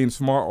of for being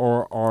smart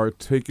or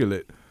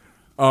articulate?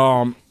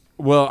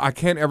 Well, I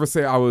can't ever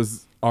say I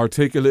was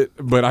articulate,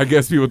 but I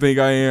guess people think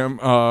I am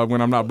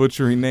when I'm not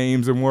butchering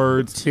names and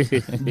words.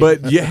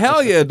 But yeah,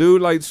 hell yeah,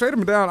 dude. Like, straight up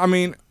and down. I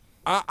mean,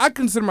 I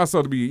consider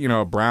myself to be,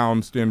 a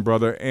brown-skinned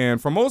brother.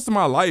 And for most of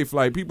my life,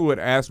 like, people would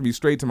ask me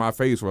straight to my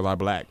face, was I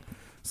black?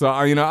 So,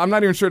 I'm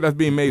not even sure that's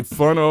being made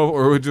fun of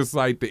or just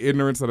like the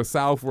ignorance of the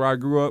South where I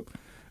grew up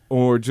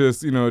or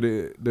just,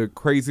 the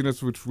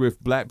craziness with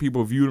black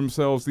people view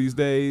themselves these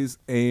days.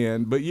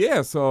 But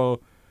yeah, so,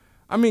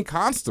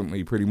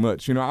 constantly pretty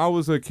much. I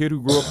was a kid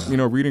who grew up,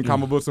 reading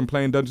comic books and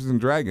playing Dungeons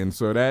and Dragons.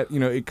 So that,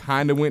 it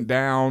kind of went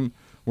down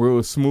where it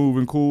was smooth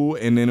and cool.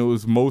 And then it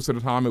was most of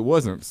the time it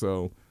wasn't.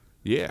 So,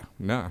 yeah,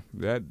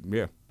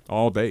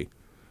 all day.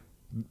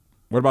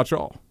 What about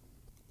y'all?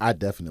 I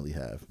definitely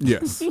have.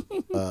 Yes.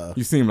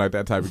 You seem like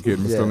that type of kid,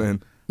 Mr.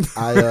 Lynn.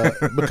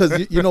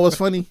 Because you know what's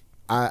funny?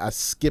 I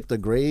skipped a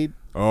grade.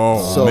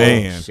 Oh,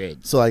 man.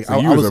 So like so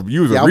you was a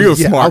real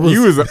smart.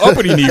 You was an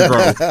uppity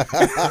Negro.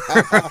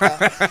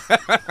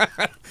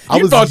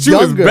 You thought you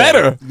was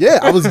better. Yeah,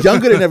 I was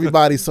younger than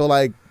everybody. So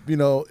like,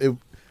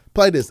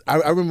 play this. I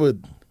remember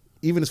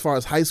even as far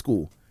as high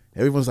school,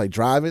 everyone's like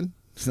driving.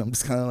 So I'm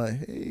just kind of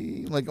like,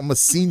 hey, like I'm a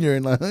senior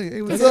and like,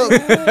 hey, what's up?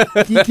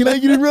 Can I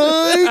get it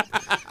right?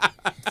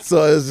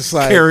 So it's just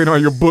like carrying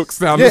on your books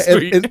down the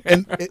street.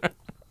 And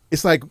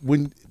it's like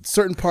when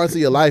certain parts of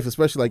your life,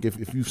 especially like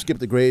if you skip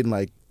the grade and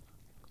like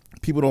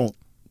people don't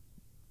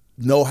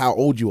know how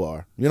old you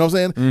are, you know what I'm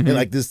saying? Mm-hmm. And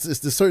like there's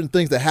certain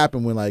things that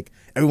happen when like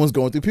everyone's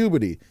going through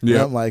puberty.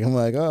 Yeah, I'm like, oh,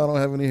 I don't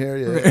have any hair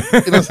yet.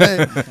 You know what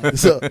I'm saying?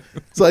 So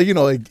like,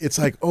 it's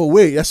like, oh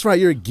wait, that's right,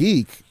 you're a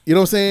geek. You know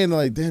what I'm saying?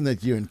 Like then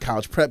like you're in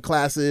college prep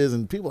classes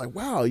and people are like,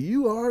 wow,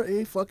 you are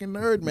a fucking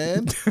nerd,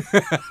 man.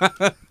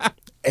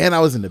 And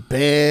I was in the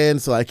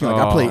band, so like,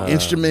 I played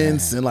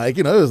instruments, and like,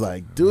 it was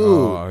like,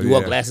 dude. You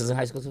wore glasses in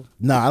high school too?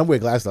 Nah, I don't wear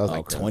glasses. I was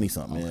like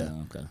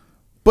 20-something, Okay.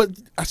 But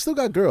I still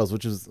got girls,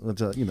 which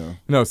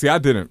No, see, I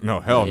didn't.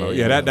 No, hell no.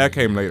 Yeah, that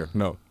came later.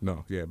 No.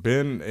 Yeah,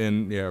 Ben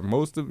and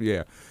most of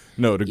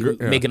No,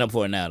 making up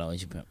for it now though.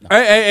 No.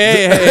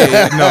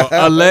 Hey. No,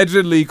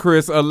 allegedly,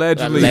 Chris.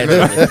 Allegedly.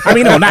 I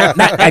mean, no, not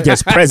at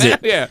this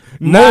present moment.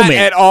 Not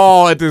at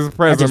all at this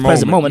present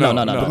moment. No.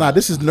 But nah,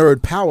 this is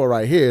nerd power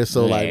right here.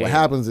 So like, what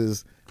happens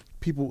is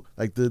people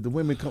like the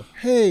women come,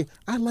 hey,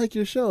 I like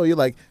your show. You're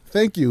like,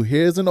 thank you.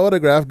 Here's an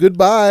autograph.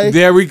 Goodbye.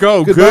 There we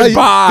go. Goodbye.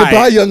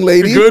 Goodbye, young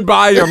lady.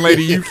 Goodbye, young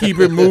lady. You keep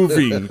it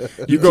moving.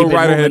 You go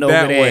right ahead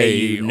that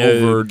way.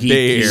 Over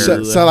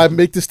there. Shall I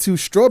make this too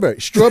strawberry?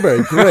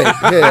 Strawberry. Great.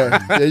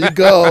 There you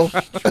go.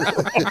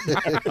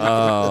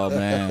 Oh,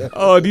 man.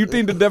 Oh, do you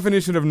think the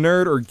definition of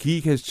nerd or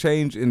geek has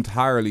changed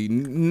entirely?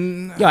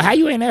 Yo, how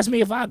you ain't asked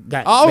me if I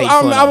got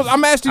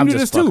I'm asking you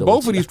this too.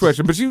 Both of these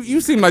questions. But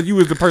you seem like you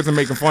was the person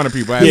making fun of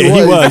people. Yeah,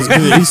 he was.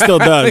 He still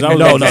does. I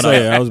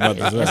was about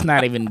to say. That's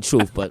not even the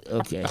truth, but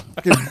okay.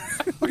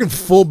 Fucking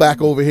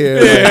fullback over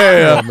here.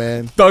 Yeah. Like, oh,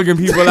 man. Thugging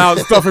people out,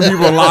 stuffing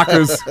people in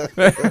lockers.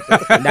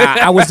 Nah,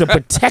 I was the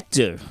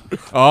protector.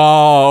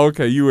 Oh,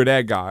 okay. You were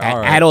that guy. All I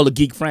right. had all the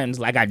geek friends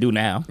like I do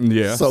now.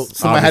 Yeah. So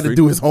somebody had to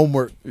do his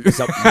homework.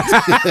 So,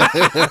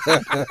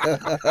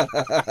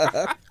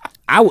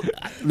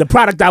 the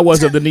product I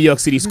was of the New York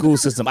City school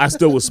system, I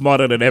still was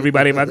smarter than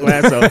everybody in my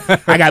class. So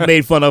I got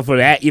made fun of for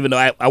that, even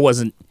though I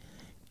wasn't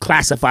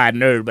classified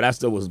nerd, but I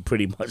still was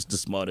pretty much the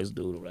smartest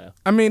dude around.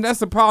 I mean, that's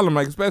the problem.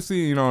 Like,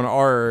 especially, in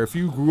art, if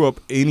you grew up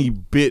any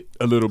bit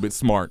a little bit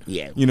smart,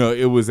 Yeah.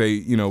 it was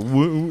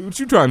what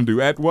you trying to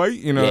do? Act white?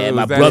 Yeah, it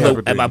my was that brother type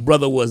of and my thing.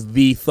 brother was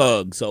the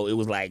thug, so it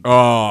was like,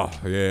 Oh,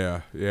 yeah.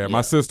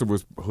 My sister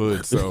was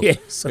hood, so Yeah,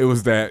 so- it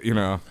was that,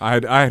 I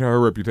had her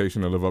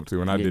reputation to live up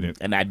to, and I didn't.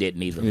 and I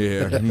didn't either.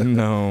 Yeah,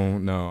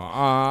 no.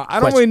 I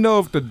don't Question. really know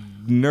if the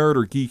nerd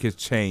or geek has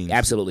changed.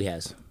 Absolutely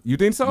has. You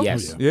think so?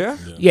 Yes. Yeah?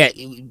 Yeah,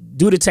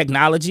 due to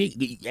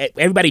technology,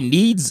 everybody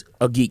needs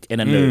a geek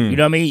and a nerd. You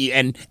know what I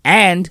mean?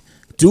 And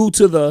due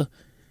to the,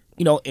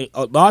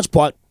 a large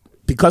part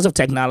because of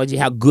technology,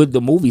 how good the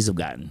movies have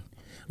gotten,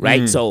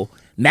 right? So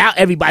now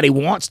everybody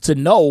wants to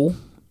know.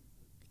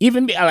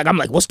 Even I'm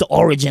like, what's the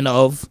origin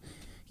of,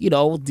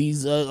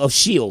 these of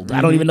Shield?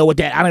 I don't even know what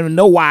that. I don't even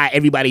know why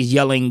everybody's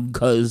yelling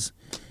because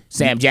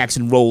Sam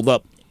Jackson rolled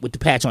up with the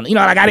patch on.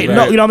 I didn't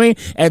know. You know what I mean?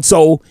 And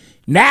so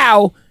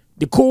now.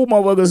 The cool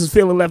motherfuckers is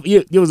feeling left.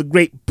 There was a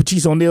great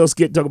Patrice O'Neal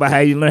skit talking about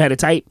how he learned how to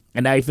type,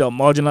 and now he felt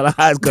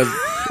marginalized because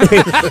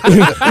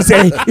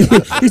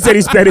he said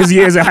he spent his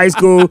years in high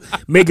school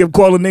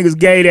calling niggas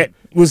gay that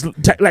was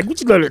like, what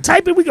you learn to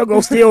type it? We gonna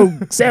go steal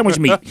sandwich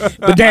meat.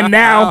 But then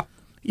now,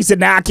 he said,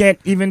 now I can't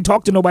even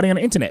talk to nobody on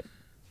the internet.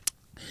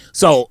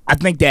 So I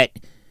think that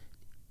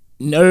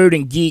nerd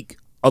and geek,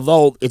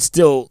 although it's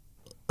still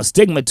a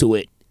stigma to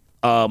it,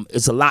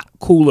 it's a lot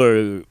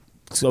cooler,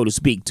 so to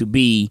speak, to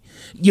be,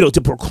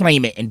 to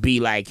proclaim it and be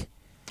like,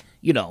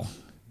 it's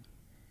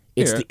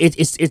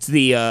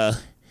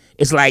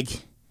like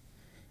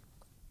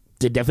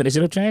the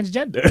definition of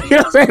transgender. You know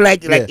what I'm saying?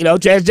 Like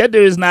transgender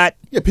is not.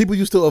 Yeah, people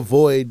used to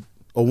avoid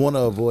or want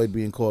to avoid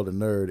being called a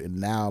nerd, and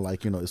now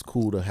it's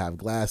cool to have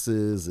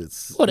glasses.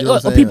 It's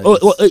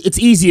it's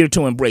easier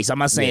to embrace. I'm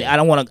not saying I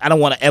don't want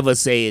to ever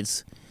say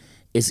it's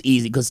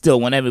easy, because still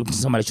whenever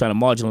somebody's trying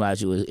to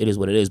marginalize you, it is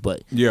what it is.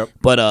 But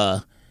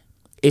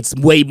it's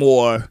way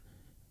more.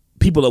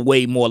 People are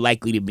way more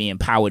likely to be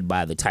empowered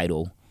by the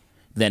title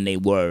than they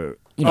were.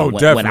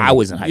 When I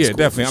was in high school. Yeah,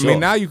 definitely. Sure. I mean,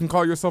 now you can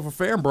call yourself a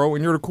fan bro,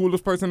 and you're the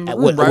coolest person in the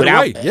room right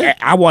away. Yeah.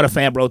 I want a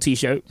fan bro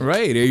t-shirt.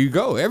 Right, there you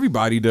go.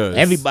 Everybody does.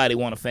 Everybody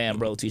want a fan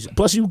bro t-shirt.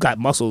 Plus, you got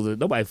muscles and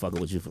nobody fucking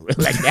with you for real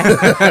like that.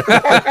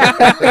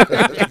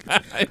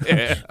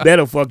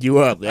 That'll fuck you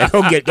up. Man.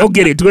 Don't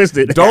get it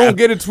twisted. Don't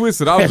get it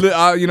twisted. I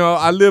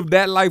lived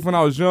that life when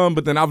I was young,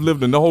 but then I've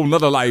lived a whole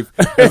nother life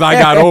as I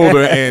got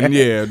older. And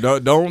yeah,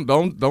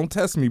 don't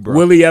test me, bro.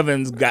 Willie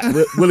Evans Jr.,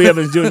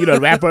 the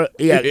rapper.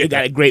 Yeah, he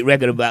got a great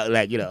record about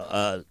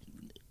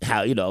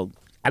how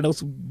I know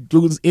some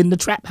dudes in the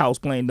trap house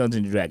playing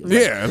Dungeons and Dragons.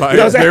 Yeah,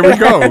 there we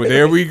go.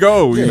 There we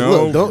go.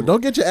 Look,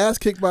 don't get your ass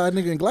kicked by a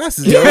nigga in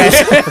glasses. Yo.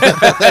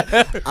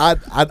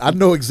 I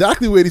know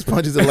exactly where these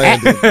punches are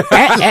landing.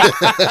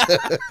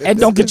 and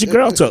don't get your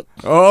girl took.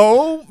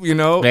 Oh,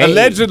 Hey.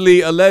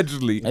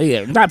 allegedly.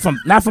 Yeah, not from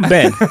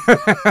Ben.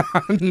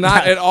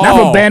 Not at all.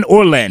 Not from Ben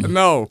or Len.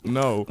 No.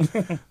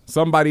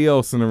 Somebody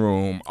else in the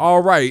room.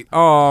 All right.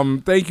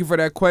 Thank you for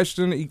that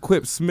question,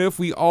 Equip Smith.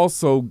 We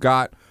also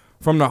got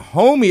from the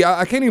homie.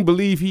 I can't even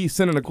believe he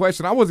sent in a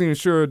question. I wasn't even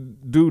sure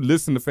dude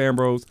listened to Fan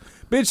Bros.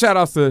 Big shout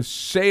outs to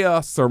Shea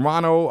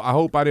Serrano. I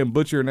hope I didn't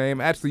butcher your name.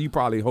 Actually, you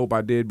probably hope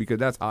I did, because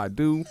that's how I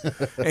do.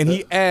 And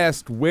he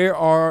asked, where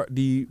are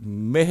the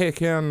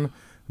Mexican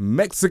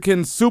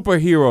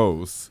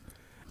superheroes?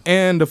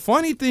 And the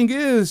funny thing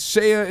is,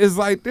 Shea is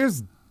like,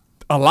 there's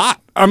a lot.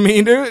 I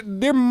mean,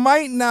 there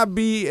might not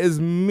be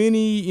as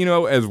many,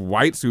 as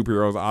white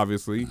superheroes,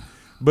 obviously.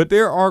 But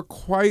there are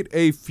quite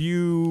a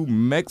few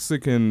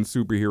Mexican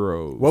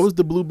superheroes. What was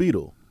the Blue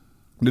Beetle?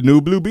 The new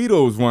Blue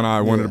Beetle is one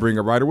I wanted to bring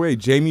up right away.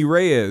 Jamie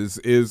Reyes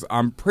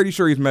I'm pretty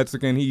sure he's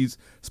Mexican. He's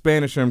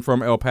Spanish and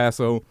from El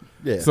Paso.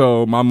 Yeah.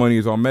 So my money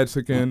is on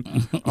Mexican.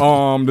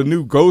 The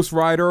new Ghost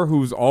Rider,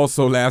 whose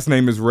also last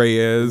name is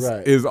Reyes,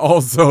 is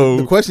also...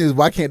 The question is,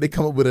 why can't they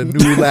come up with a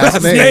new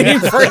last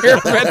name? For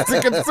your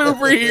Mexican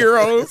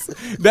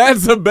superheroes?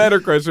 That's a better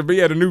question. But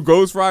yeah, the new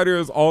Ghost Rider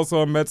is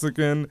also a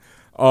Mexican.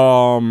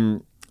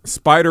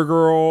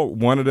 Spider-Girl,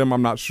 one of them,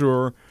 I'm not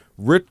sure.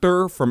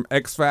 Richter from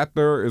X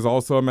Factor is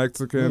also a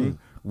Mexican.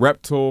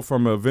 Reptile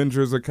from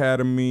Avengers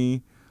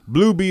Academy.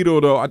 Blue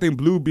Beetle, though, I think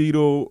Blue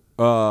Beetle,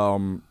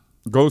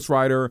 Ghost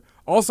Rider.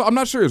 Also, I'm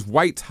not sure, is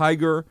White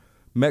Tiger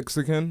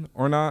Mexican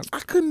or not?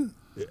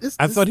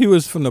 I thought he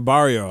was from the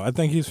barrio. I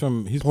think he's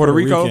Puerto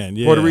Rico. Rican.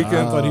 Yeah, Puerto Rican.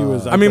 I thought he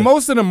was. I mean,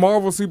 most of the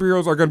Marvel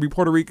superheroes are going to be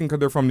Puerto Rican because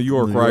they're from New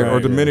York, right?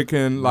 Or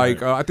Dominican.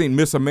 I think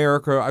Miss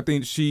America. I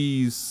think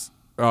she's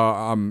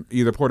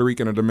either Puerto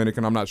Rican or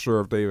Dominican. I'm not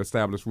sure if they've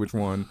established which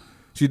one.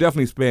 She's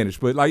definitely Spanish,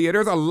 but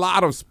there's a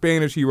lot of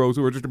Spanish heroes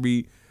who are just to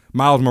be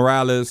Miles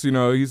Morales,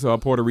 he's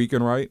Puerto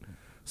Rican, right?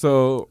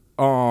 So,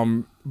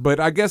 but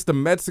I guess the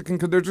Mexican,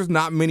 because there's just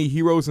not many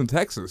heroes in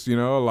Texas,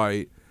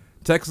 like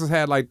Texas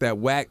had like that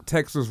whack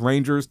Texas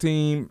Rangers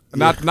team,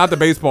 not the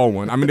baseball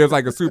one. I mean, there's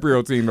like a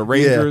superhero team, the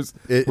Rangers,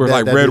 were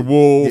like Red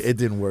Wolf. It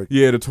didn't work.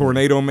 Yeah, the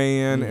Tornado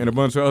Man and a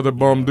bunch of other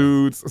bum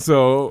dudes.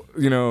 So,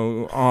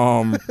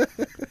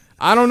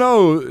 I don't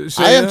know. Shaya.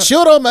 I am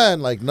Chido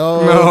Man. Like, no,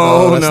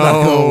 that's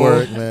not gonna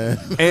work, man.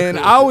 And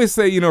I always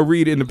say,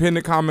 read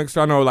independent comics.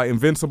 I know like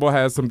Invincible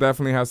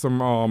definitely has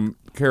some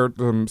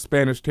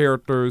Spanish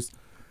characters.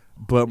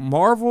 But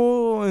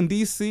Marvel and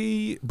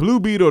DC, Blue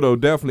Beetle though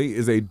definitely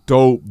is a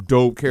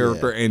dope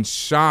character and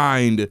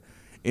shined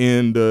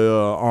in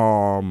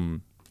the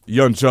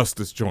Young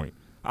Justice joint.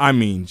 I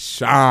mean,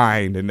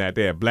 shined in that.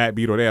 They had Black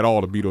Beetle. They had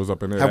all the Beetles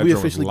up in there. Have we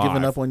officially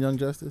given up on Young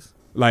Justice?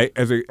 Like,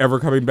 is it ever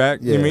coming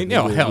back? Yeah, you mean?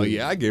 Hell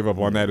yeah. I gave up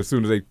on that as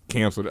soon as they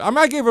canceled it. I mean,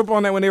 I gave up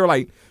on that when they were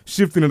like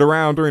shifting it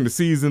around during the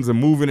seasons and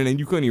moving it and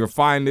you couldn't even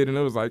find it. And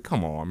it was like,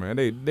 come on, man.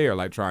 They are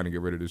like trying to get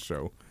rid of this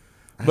show.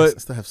 But I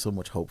still have so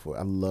much hope for it.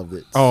 I loved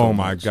it. Oh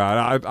my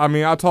God. I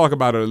mean, I talk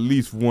about it at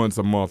least once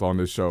a month on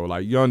this show.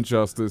 Like Young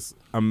Justice,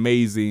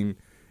 amazing.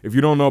 If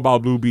you don't know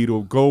about Blue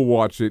Beetle, go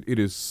watch it. It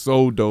is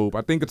so dope.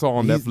 I think it's all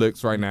on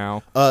Netflix right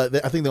now. I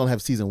think they only have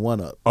season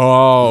 1 up.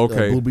 Oh,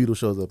 okay. Blue Beetle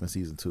shows up in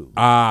season 2.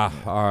 All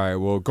right.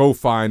 Well, go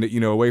find it.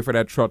 Wait for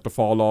that truck to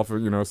fall off,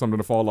 or something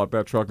to fall off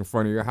that truck in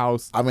front of your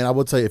house. I mean, I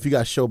will tell you, if you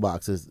got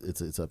Showbox,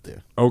 it's up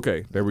there.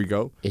 Okay, there we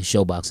go. Is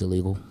Showbox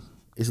illegal?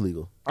 It's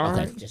legal.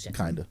 Okay.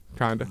 Kinda,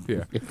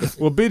 yeah.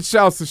 Well, big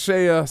shouts to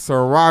Shea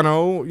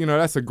Serrano.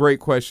 That's a great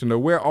question. Though.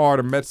 Where are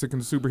the Mexican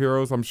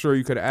superheroes? I'm sure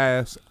you could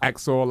ask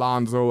Axel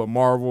Alonso at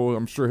Marvel.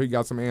 I'm sure he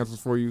got some answers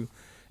for you.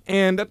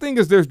 And the thing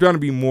is, there's going to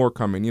be more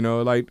coming.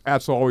 Like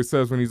Axel always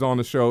says when he's on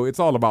the show, it's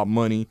all about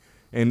money.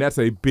 And that's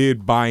a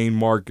bid buying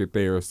market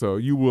there. So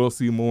you will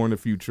see more in the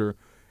future.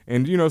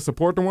 And,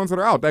 support the ones that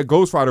are out. That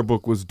Ghost Rider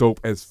book was dope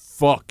as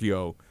fuck,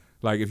 yo.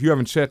 Like, if you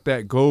haven't checked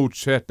that, go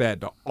check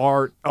that. The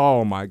art,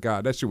 oh, my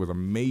God. That shit was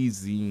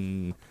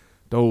amazing.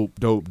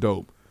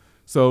 Dope.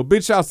 So,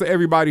 big shouts to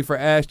everybody for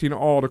asking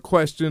all the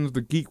questions,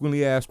 the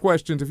geekly asked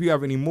questions. If you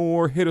have any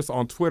more, hit us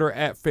on Twitter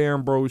at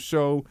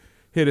FanBrosShow.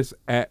 Hit us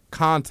at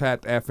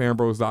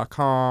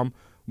contact@fanbros.com.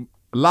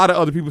 A lot of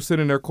other people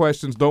sending their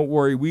questions. Don't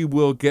worry. We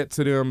will get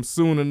to them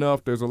soon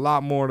enough. There's a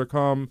lot more to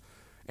come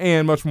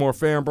and much more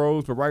Fan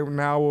Bros. But right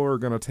now, we're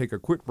going to take a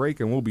quick break,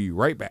 and we'll be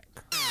right back.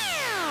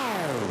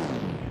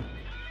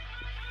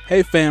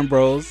 Hey Fan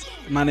Bros,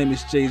 my name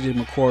is JJ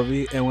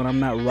McCorvey, and when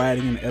I'm not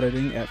writing and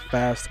editing at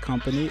Fast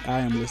Company, I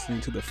am listening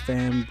to the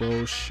Fan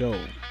Bros Show.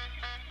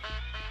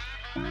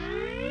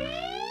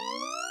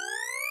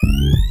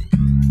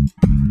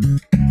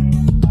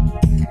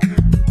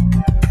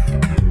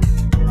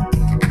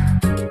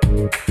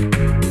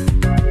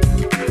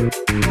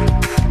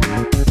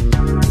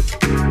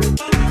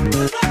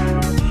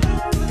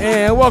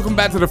 And welcome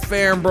back to the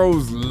Fan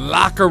Bros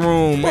locker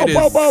room. It is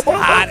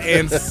hot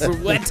and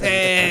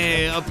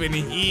sweaty up in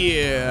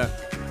here.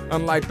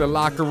 Unlike the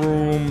locker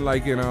room,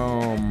 like in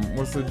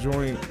what's the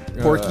joint?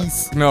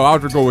 Porky's. No, I'll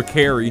just go with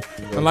Carrie.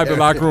 Unlike the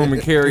locker room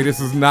in Carrie,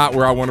 this is not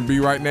where I want to be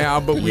right now.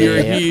 But we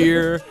are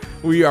here.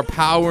 We are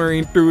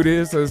powering through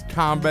this, as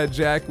Combat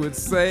Jack would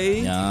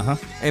say.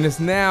 And it's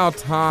now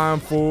time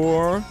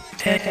for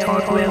Tech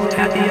Talk with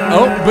Tatiana.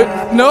 Oh,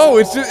 but no,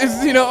 it's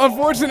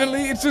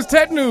unfortunately, it's just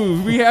tech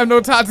news. We have no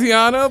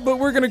Tatiana, but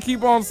we're going to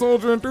keep on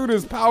soldiering through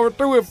this. Power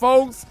through it,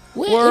 folks.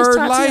 Where is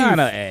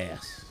Tatiana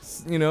ass?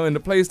 In the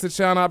place that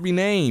shall not be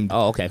named.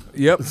 Oh, okay.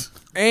 Yep.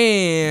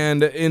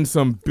 And in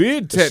some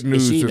big tech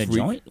news is she this in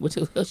the week.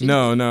 Joint?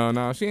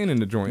 No. She ain't in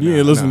the joint. You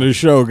ain't listening to the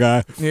show,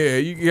 guy. Yeah,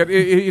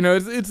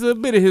 it's a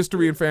bit of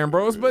history in Fan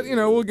Bros, but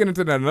we'll get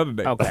into that another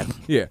day. Okay.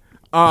 Yeah.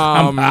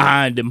 I'm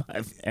behind him.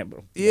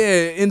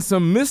 Yeah, in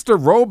some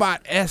Mr.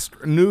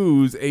 Robot-esque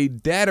news, a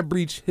data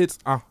breach hits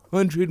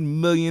 100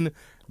 million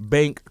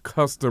bank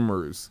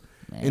customers,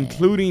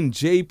 including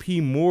J.P.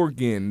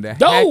 Morgan. The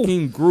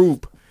hacking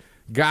group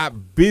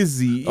got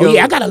busy. Oh,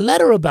 yeah, I got a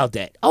letter about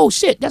that. Oh,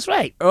 shit, that's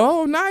right.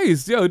 Oh,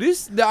 nice.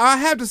 I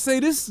have to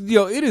say this,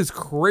 it is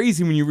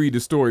crazy when you read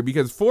the story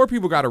because 4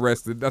 people got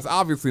arrested. That's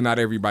obviously not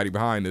everybody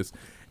behind this.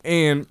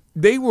 And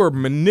they were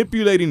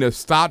manipulating the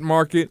stock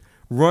market,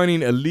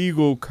 running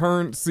illegal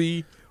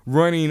currency,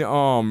 running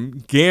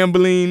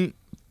gambling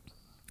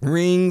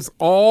rings,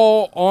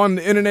 all on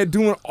the internet,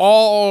 doing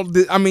all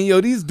the. I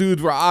mean, these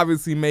dudes were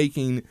obviously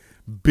making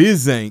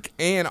Bizank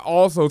and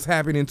also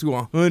tapping into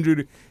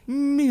 100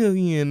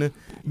 million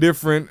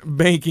different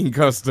banking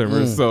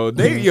customers. So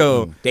they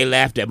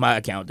laughed at my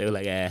account. They were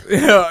like, yeah.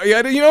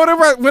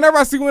 Whenever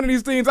I see one of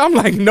these things, I'm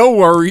like, no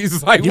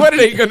worries. Like, what are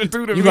they gonna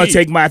do to me? You gonna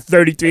take my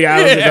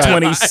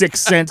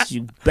 $33.26,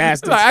 you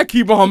bastard? Like, I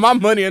keep all my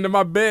money under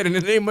my bed, and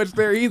it ain't much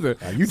there either.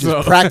 You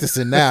just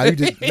practicing now.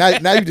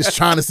 Now you just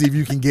trying to see if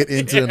you can get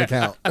into an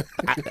account.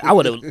 I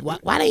would have.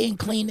 Why they ain't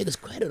clean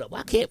niggas credit up?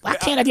 Why can't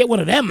I get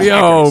one of them?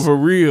 Yo, for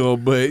real.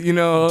 But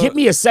get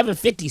me a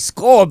 750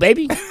 score,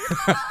 baby.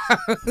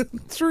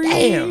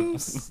 Damn.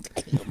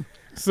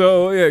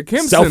 So yeah,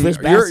 Selfish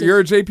Kimson, bastard. you're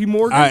a JP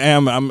Morgan. I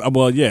am.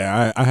 Well,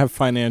 yeah. I have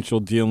financial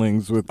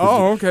dealings with the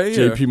okay,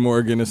 yeah. JP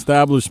Morgan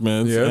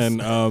establishments, Yes.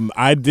 and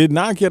I did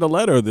not get a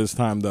letter this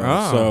time though.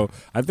 Ah. So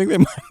I think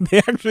they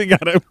actually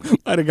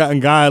might have gotten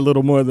Guy a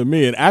little more than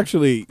me. And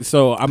actually,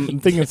 so I'm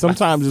thinking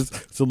sometimes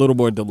it's a little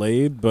more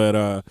delayed,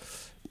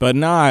 but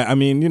nah, I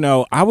mean,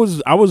 I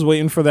was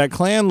waiting for that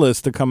clan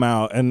list to come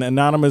out, and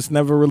Anonymous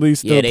never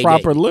released the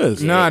proper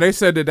list. Nah, they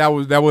said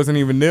that wasn't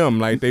even them.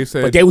 Like they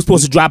said, But they were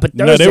supposed to drop it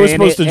Thursday. No, they were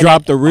supposed to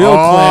drop the real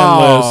clan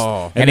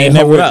list, and they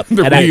held it up.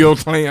 the And real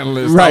clan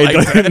list, right? I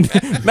like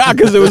that. Nah,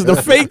 because it was the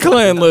fake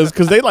clan list.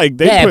 Because they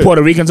had put,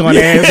 Puerto Ricans on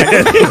there.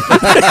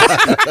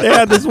 they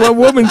had this one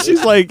woman.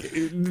 She's like,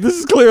 this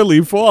is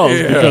clearly false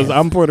because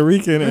I'm Puerto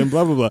Rican and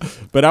blah blah blah.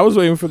 But I was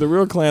waiting for the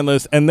real clan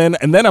list, and then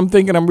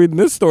I'm reading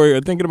this story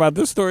or thinking about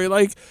this story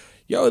like,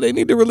 yo, they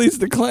need to release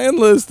the clan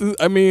list.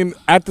 I mean,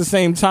 at the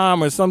same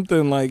time or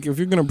something. Like, if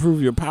you're gonna prove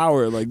your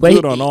power, like do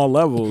it on all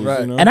levels.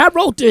 Right. You know? And I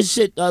wrote this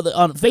shit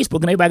on Facebook,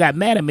 and everybody got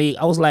mad at me.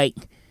 I was like,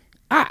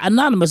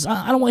 Anonymous,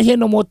 I don't want to hear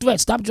no more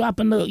threats. Stop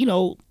dropping the,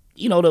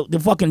 the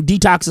fucking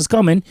detox is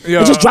coming. Yeah.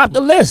 And just drop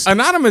the list.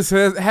 Anonymous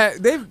they've.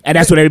 And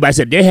that's what everybody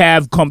said. They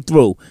have come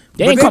through.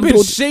 They But ain't they've come been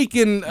through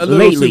shaking a little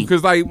lately. too,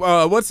 because like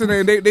what's the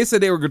name? They said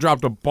they were gonna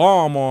drop the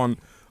bomb on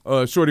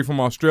shorty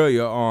from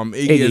Australia,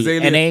 Iggy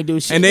Azalea, and they ain't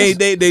do shit. And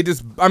they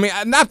just, I mean,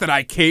 not that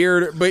I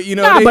cared, but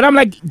but I'm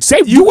like,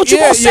 do what you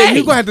gonna say.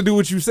 you gonna have to do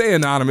what you say,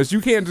 Anonymous.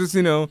 You can't just,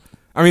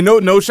 I mean,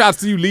 no shots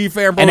to you. Leave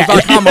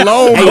FanBros.com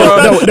alone,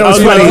 bro. No, it's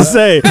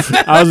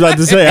funny. I was about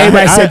to say.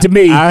 Everybody said to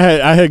me,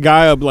 I had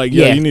Guy up like,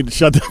 yo, Yeah. you need to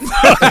shut the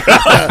fuck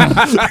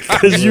up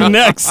because you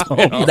next.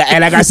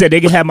 and like I said,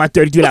 they can have my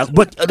 $33.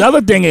 But the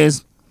other thing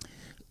is,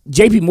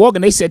 JP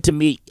Morgan, they said to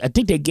me, I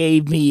think they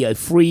gave me a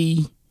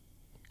free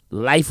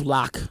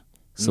LifeLock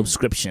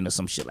subscription or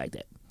some shit like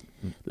that.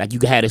 Like you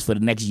can have this for the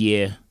next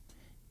year,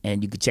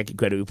 and you can check your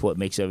credit report,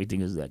 make sure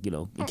everything is like,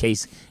 in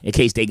case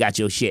they got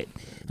your shit.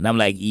 And I'm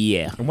like,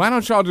 yeah. Why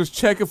don't y'all just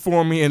check it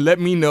for me and let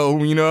me know?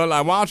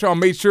 Like, why don't y'all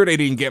make sure they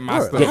didn't get my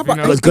Right. stuff?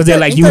 Because they're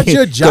like, Ain't you that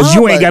your because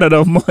you job? ain't got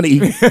enough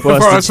money for for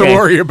us us to to check.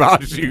 worry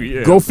about you.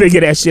 Yeah. Go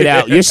figure that shit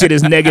out. Your shit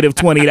is negative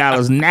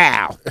 $20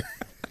 now.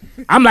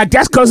 I'm like,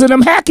 that's because of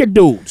them hacker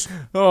dudes.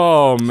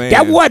 Oh man,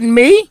 That wasn't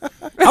me.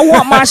 I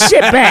want my shit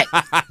back.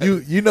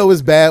 You know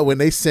it's bad when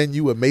they send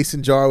you a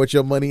mason jar with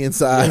your money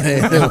inside.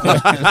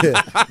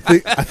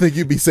 I think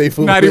you'd be safe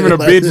with not it. even a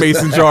big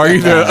mason jar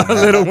either. A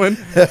little one.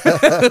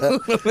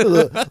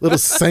 little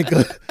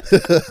Sanka,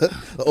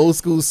 old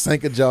school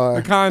Sanka jar.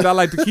 The kind I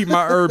like to keep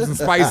my herbs and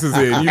spices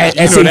in. You And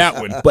know see, that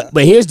one. But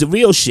here's the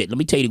real shit. Let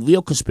me tell you, the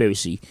real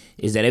conspiracy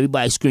is that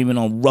everybody's screaming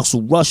on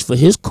Russell Rush for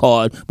his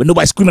card, but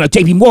nobody's screaming on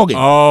JP Morgan.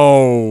 Oh.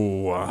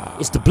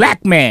 It's the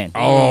black man.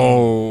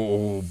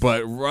 Oh,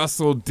 but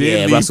Russell did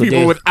Yeah, leave Russell people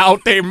did.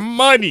 without their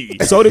money.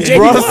 So did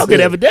JP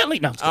Morgan, evidently.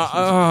 No.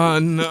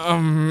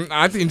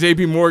 I think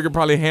JP Morgan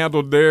probably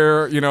handled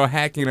their,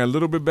 hacking a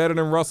little bit better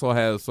than Russell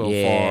has so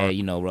Yeah,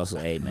 far. Russell,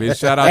 hey, man. Big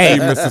shout out to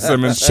you, Mr.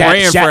 Simmons.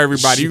 Praying for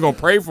everybody. You're going to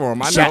pray for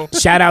him. I know.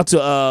 Shout out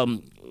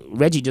to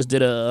Reggie just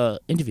did a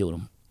interview with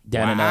him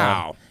down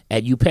Wow.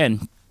 at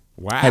UPenn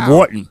Wow. at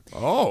Wharton.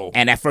 Oh.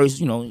 And at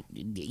first,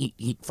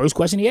 first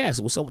question he asked,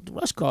 what's up with the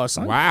Rush card,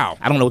 son? Wow.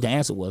 I don't know what the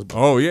answer was. But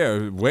Oh,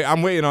 yeah.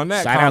 I'm waiting on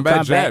that. Shout out Combat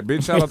Combat. Jack.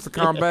 Big shout out to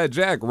Combat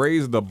Jack.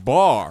 Raised the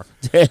bar.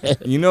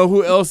 You know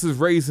who else is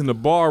raising the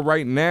bar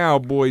right now,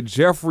 boy?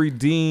 Jeffrey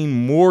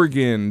Dean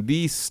Morgan,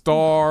 the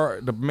star,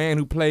 the man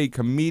who played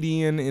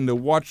comedian in the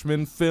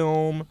Watchmen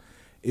film,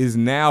 is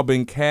now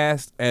been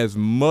cast as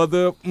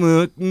Mother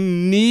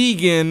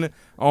Negan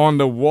on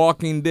The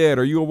Walking Dead.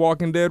 Are you a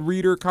Walking Dead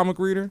reader, comic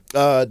reader?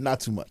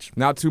 Not too much.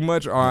 Not too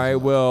much. All right.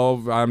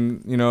 Well, I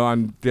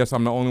guess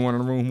I'm the only one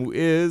in the room who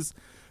is.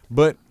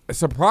 But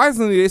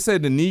surprisingly, they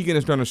said the Negan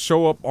is going to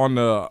show up on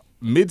the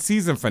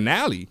mid-season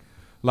finale,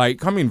 like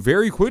coming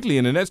very quickly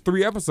in the next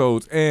 3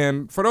 episodes.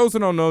 And for those who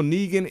don't know,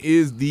 Negan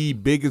is the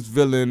biggest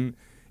villain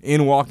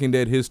in Walking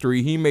Dead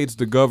history. He makes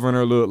the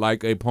governor look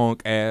like a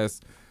punk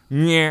ass.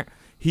 Yeah.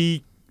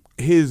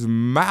 His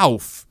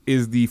mouth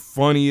is the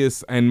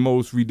funniest and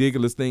most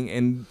ridiculous thing,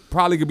 and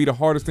probably could be the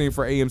hardest thing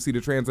for AMC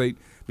to translate,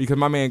 because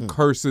my man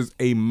curses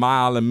a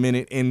mile a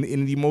minute and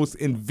in the most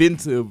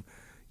inventive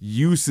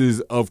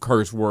uses of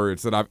curse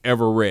words that I've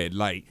ever read.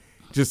 Like,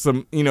 just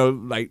some,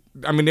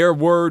 there are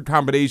word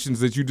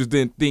combinations that you just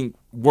didn't think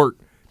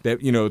worked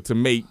that, to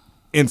make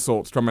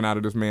insults coming out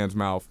of this man's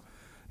mouth.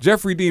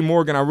 Jeffrey Dean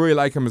Morgan, I really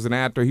like him as an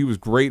actor. He was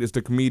great as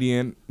the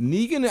comedian.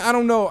 Negan, I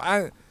don't know.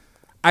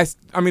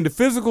 I mean, the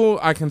physical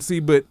I can see,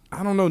 but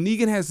I don't know.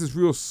 Negan has this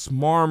real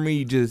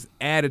smarmy just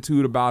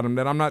attitude about him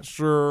that I'm not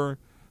sure.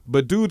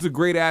 But dude's a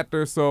great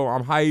actor, so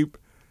I'm hype.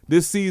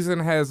 This season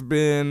has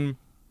been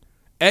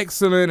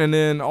excellent and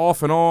then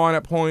off and on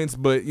at points,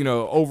 but,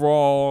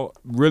 overall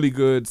really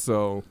good.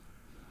 So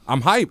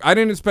I'm hype. I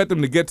didn't expect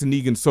him to get to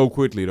Negan so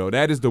quickly, though.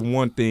 That is the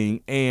one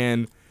thing.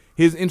 And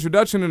his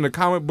introduction in the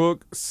comic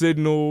book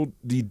signaled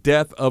the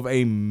death of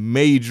a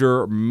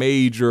major,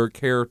 major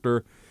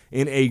character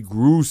in a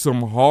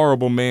gruesome,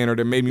 horrible manner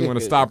that made me want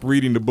to stop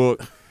reading the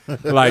book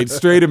Like,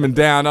 straight up and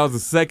down. That was the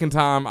second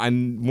time I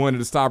wanted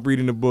to stop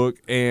reading the book.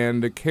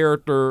 And the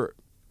character,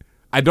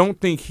 I don't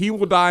think he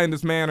will die in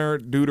this manner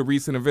due to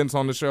recent events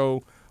on the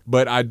show.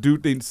 But I do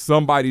think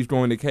somebody's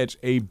going to catch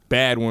a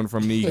bad one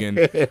from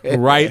Negan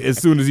right as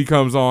soon as he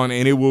comes on.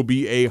 And it will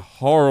be a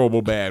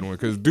horrible bad one.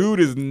 Because dude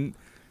is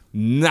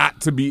not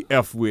to be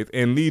F with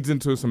and leads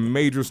into some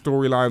major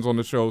storylines on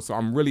the show. So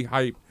I'm really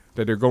hyped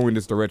that they're going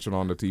this direction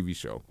on the TV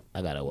show.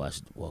 I gotta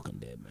watch Walking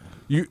Dead, man.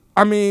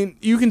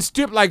 You can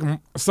skip like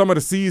some of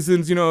the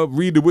seasons,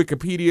 read the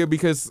Wikipedia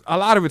because a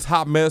lot of it's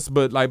hot mess.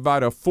 But like by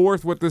the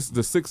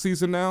the sixth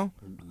season now.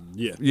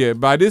 Yeah.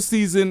 By this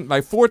season,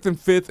 like 4th and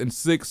 5th and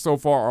 6th so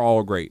far are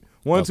all great.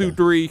 1, 2,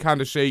 3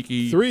 kind of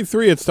shaky. 3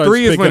 it starts.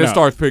 3 is when it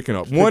starts picking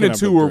up. 1 and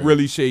 2 are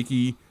really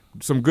shaky.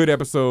 Some good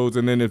episodes,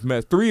 and then it's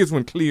mess. 3 is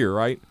when Clear,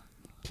 right?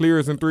 Clear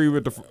is in 3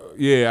 with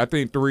I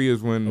think 3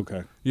 is when.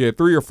 Okay. Yeah,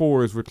 3 or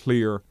 4 is with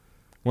Clear.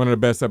 One of the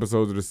best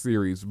episodes of the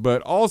series.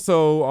 But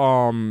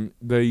also,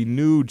 the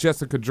new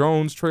Jessica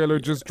Jones trailer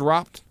just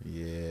dropped.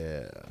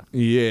 Yeah.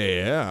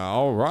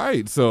 All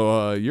right.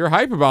 So you're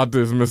hype about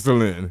this, Mr.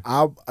 Lynn.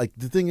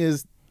 The thing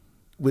is,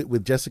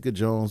 with Jessica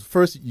Jones,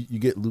 first you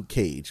get Luke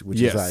Cage, which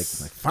is like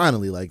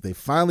finally, like they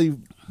finally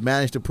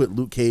managed to put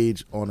Luke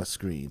Cage on a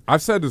screen.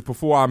 I've said this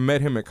before. I met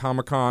him at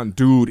Comic-Con.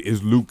 Dude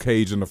is Luke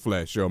Cage in the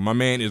flesh, yo. My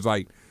man is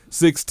like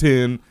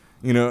 6'10",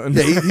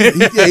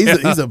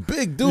 he's a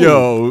big dude.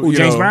 Yo,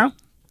 James Brown?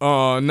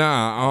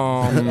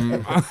 Nah.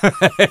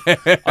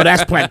 Oh,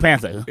 that's Black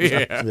Panther.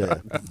 Yeah.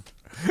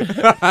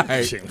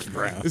 James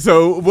Brown.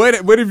 So what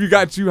have you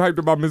got you hyped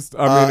about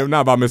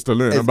not about Mr.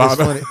 Lynn, about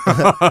it's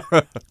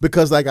funny.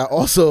 Because like I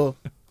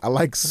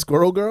like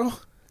Squirrel Girl.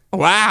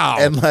 Wow.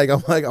 And I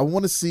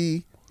want to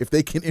see if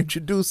they can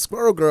introduce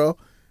Squirrel Girl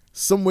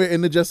somewhere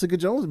in the Jessica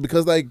Jones,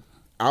 because like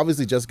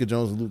obviously Jessica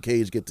Jones and Luke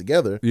Cage get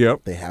together.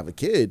 Yep. They have a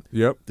kid.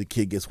 Yep. The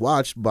kid gets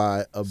watched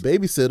by a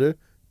babysitter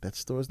that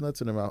stores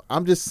nuts in her mouth.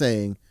 I'm just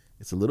saying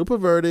it's a little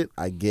perverted.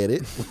 I get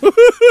it.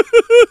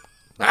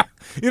 I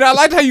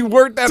liked how you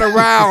worked that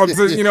around to,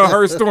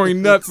 her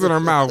storing nuts in her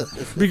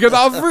mouth. Because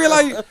I was really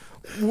like,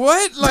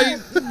 what? Like,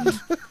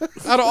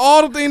 out of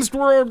all the things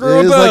Squirrel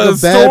Girl does, like a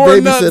bad store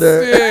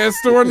babysitter. nuts. Yeah,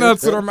 store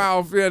nuts in her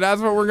mouth. Yeah, that's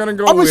what we're going to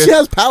go with. She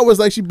has powers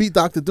like she beat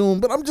Dr.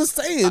 Doom, but I'm just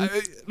saying.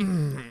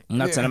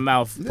 Nuts in her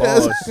mouth.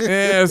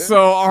 Yeah,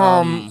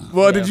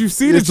 so, did you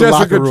see the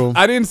Jessica?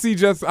 I didn't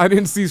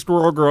see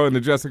Squirrel Girl in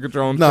the Jessica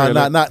Jones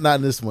trailer. not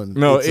in this one.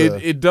 No,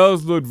 it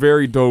does look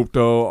very dope,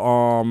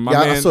 though.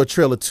 I saw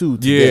trailer 2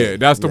 today. Yeah,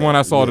 that's the one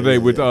I saw today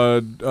with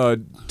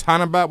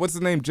Tanabat, what's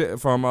his name,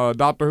 from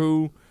Doctor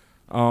Who?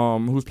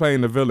 Who's playing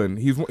the villain?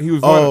 He's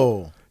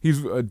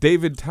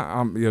David.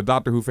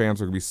 Doctor Who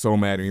fans are gonna be so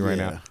mad at me right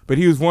now. But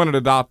he was one of the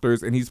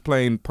doctors, and he's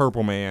playing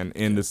Purple Man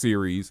in the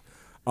series.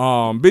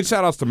 Big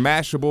shout outs to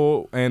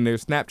Mashable and their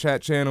Snapchat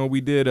channel.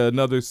 We did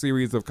another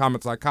series of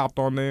Comics I Copped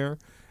on there,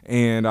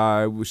 and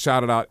I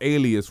shouted out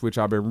Alias, which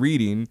I've been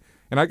reading,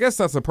 and I guess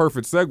that's a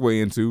perfect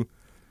segue into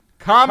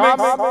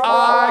Comics I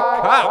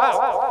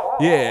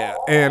Copped. Yeah,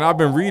 and I've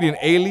been reading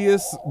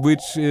Alias,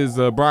 which is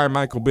Brian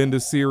Michael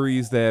Bendis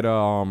series that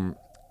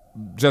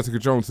Jessica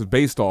Jones is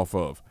based off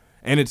of.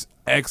 And it's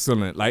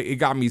excellent. Like, it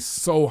got me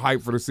so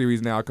hyped for the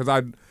series now because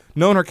I've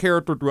known her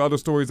character through other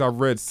stories I've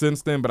read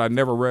since then, but I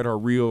never read her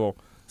real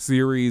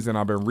series, and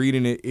I've been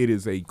reading it. It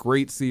is a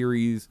great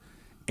series,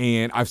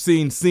 and I've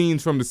seen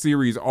scenes from the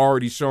series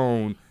already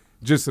shown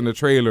just in the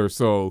trailer,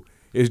 so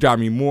it's got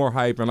me more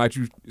hype. And like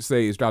you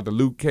say, it's got the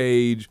Luke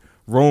Cage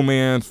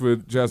romance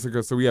with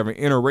Jessica, so we have an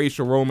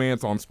interracial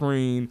romance on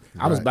screen.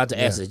 I was about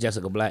to ask, is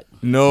Jessica black?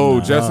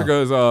 No,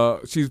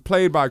 Jessica's she's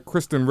played by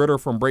Kristen Ritter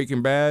from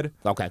Breaking Bad.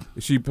 Okay.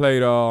 She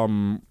played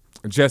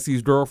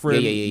Jesse's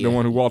girlfriend, the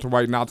one who Walter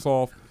White knocks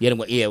off. Yeah.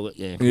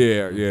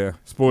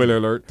 Spoiler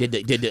alert. Did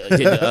the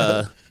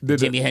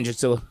Jimi Hendrix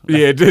to her?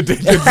 Yeah, did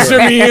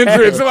Jimi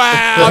Hendrix.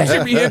 Wow,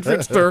 Jimi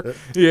Hendrix to her.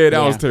 Yeah,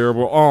 that was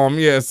terrible.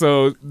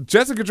 So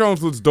Jessica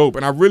Jones looks dope,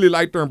 and I really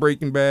liked her in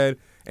Breaking Bad.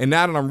 And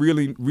now that I'm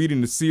really reading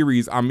the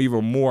series, I'm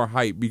even more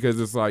hyped because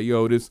it's like,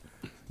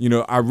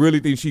 I really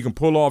think she can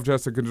pull off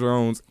Jessica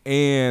Jones,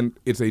 and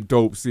it's a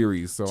dope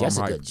series. So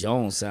Jessica I'm hyped.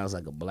 Jones sounds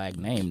like a black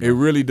name, though. It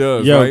really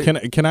does. Yo,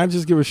 right? Can I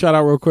just give a shout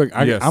out real quick?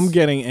 Yes. I'm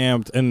getting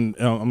amped, and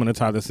I'm going to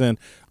tie this in.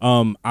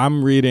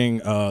 I'm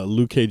reading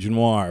Luke Cage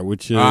Noir,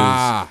 which is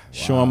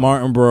Sean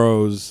Martin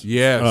Bros.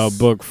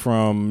 Book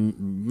from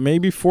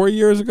maybe 4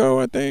 years ago,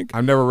 I think.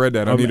 I've never read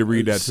that. I need to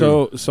read that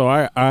too. So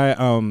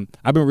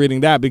I've been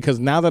reading that because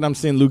now that I'm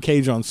seeing Luke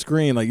Cage on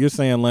screen, like you're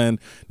saying, Len,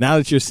 now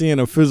that you're seeing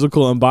a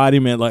physical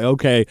embodiment, like,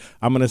 okay,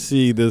 I'm going to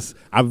see this.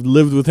 I've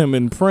lived with him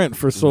in print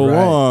for so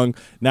long.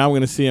 Now I'm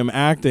going to see him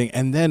acting.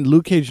 And then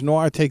Luke Cage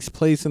Noir takes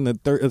place in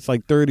it's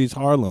like 30s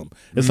Harlem.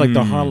 It's like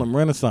the Harlem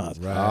Renaissance.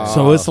 Right.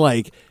 So it's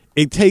like,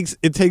 it takes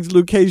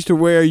Luke Cage to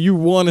where you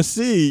want to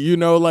see,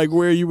 like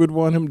where you would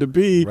want him to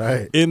be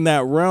in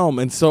that realm.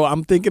 And so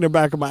I'm thinking in the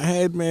back of my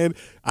head, man,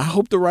 I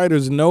hope the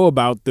writers know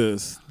about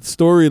this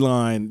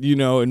storyline,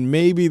 and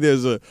maybe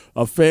there's a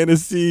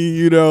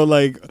fantasy,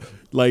 like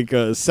like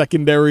a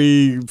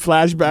secondary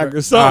flashback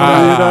or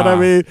something. You know what I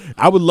mean?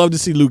 I would love to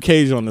see Luke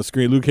Cage on the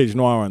screen, Luke Cage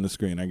Noir on the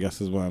screen, I guess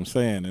is what I'm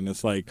saying. And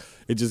it's like,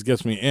 it just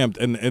gets me amped.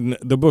 And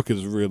the book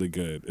is really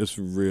good. It's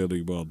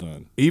really well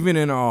done. Even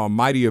in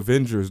Mighty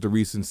Avengers, the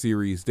recent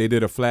series, they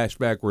did a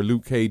flashback where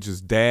Luke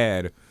Cage's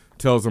dad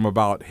tells him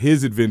about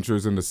his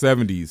adventures in the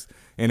 70s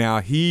and how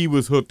he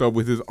was hooked up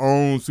with his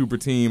own super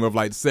team of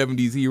like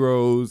 70s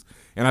heroes.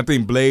 And I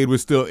think Blade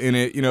was still in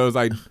it. You know, it was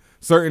like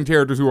certain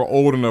characters who were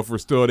old enough were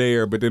still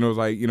there, but then it was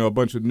like, you know, a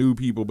bunch of new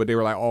people, but they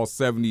were like all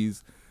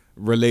 70s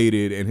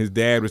related. And his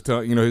dad was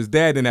telling, you know, his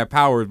dad didn't have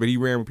powers, but he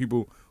ran with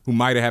people who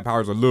might have had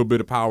powers, a little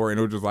bit of power. And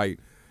it was just like,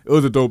 it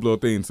was a dope little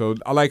thing. So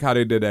I like how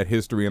they did that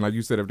history. And like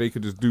you said, if they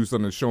could just do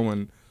something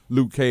showing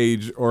Luke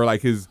Cage or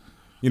like his,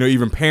 you know,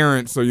 even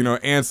parents or, you know,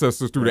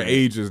 ancestors through the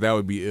ages, that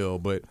would be ill.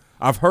 But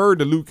I've heard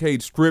the Luke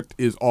Cage script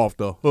is off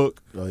the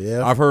hook. Oh,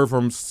 yeah? I've heard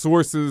from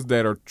sources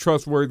that are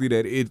trustworthy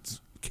that it's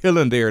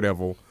killing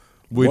Daredevil,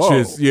 which Whoa.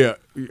 is,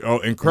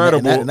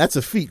 incredible. And that's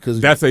a feat.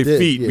 That's a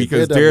feat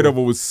because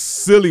Daredevil was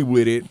silly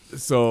with it.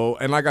 So,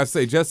 and like I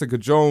say, Jessica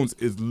Jones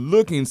is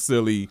looking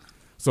silly.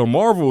 So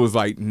Marvel is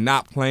like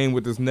not playing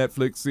with this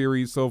Netflix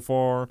series so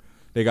far.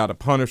 They got a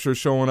Punisher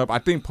showing up. I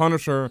think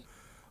Punisher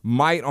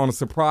might, on a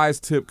surprise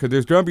tip, because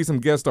there's going to be some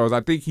guest stars,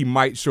 I think he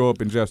might show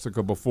up in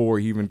Jessica before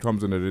he even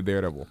comes into the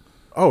Daredevil.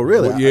 Oh,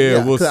 really?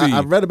 Yeah, we'll see. I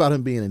read about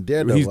him being in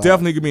Daredevil. He's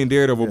definitely going to be in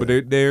Daredevil,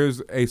 but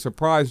there's a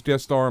surprise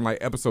guest star in like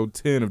episode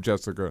 10 of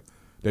Jessica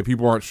that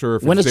people aren't sure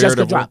if When it's does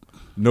Jessica Daredevil. drop?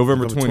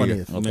 November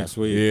 20th. Okay. Next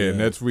week. Yeah,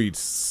 next week.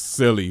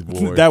 Silly,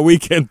 boy. That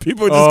weekend,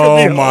 people are just going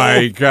Oh, to be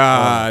my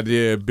God.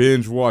 Yeah,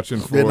 binge watching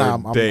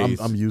for days.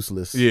 I'm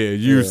useless. Yeah,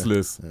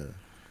 useless. Yeah.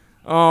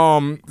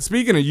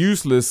 Speaking of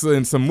useless,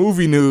 in some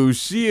movie news,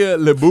 Shia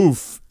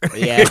LaBeouf.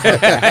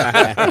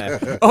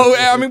 Yeah. Oh,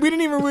 I mean, we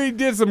didn't even really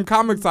did some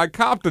comics I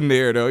copped in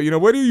there, though. You know,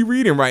 what are you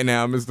reading right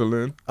now, Mr.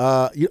 Lynn?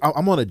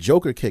 I'm on a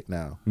Joker kick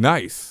now.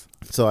 Nice.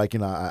 So I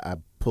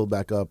pulled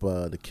back up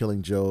The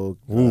Killing Joke,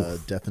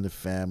 Death in the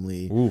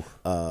Family.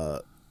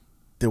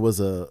 There was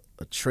a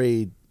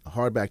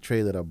hardback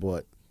trade that I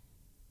bought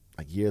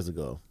like years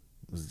ago.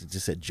 It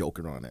just said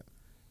Joker on it.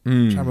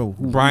 I'm trying to remember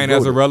who Brian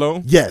wrote it.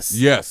 Azzarello? Yes.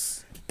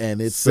 Yes. And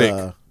it's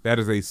sick. That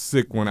is a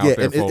sick one out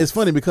there, and folks. it's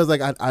funny because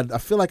like I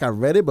feel like I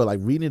read it, but like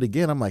reading it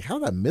again, I'm like, how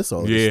did I miss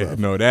all this stuff?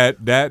 No,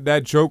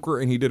 that Joker,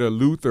 and he did a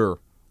Luther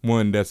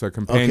one that's a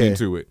companion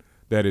to it.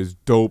 That is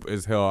dope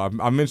as hell.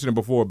 I mentioned it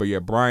before, but yeah,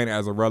 Brian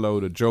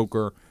Azzarello, the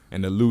Joker,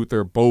 and the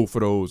Luther, both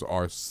of those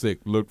are sick.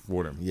 Look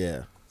for them.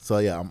 Yeah. So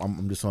yeah,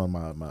 I'm just on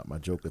my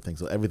Joker thing.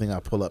 So everything I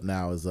pull up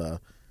now is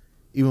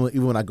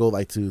even when I go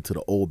like to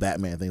the old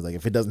Batman things, like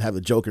if it doesn't have the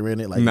Joker in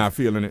it, like not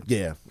feeling it.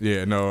 Yeah.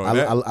 Yeah. No.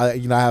 I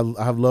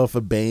have love for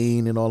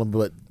Bane and all of them,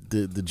 but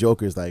the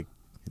Joker is like,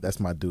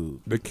 that's my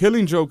dude. The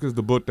Killing Joke is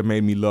the book that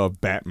made me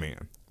love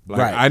Batman. Like,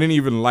 right. I didn't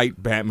even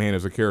like Batman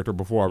as a character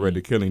before I read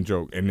The Killing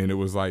Joke, and then it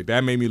was like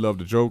that made me love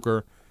the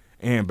Joker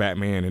and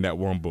Batman in that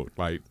one book.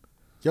 Like,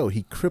 yo,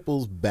 he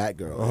cripples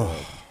Batgirl.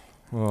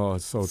 Oh,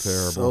 it's so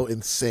terrible. So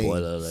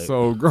insane.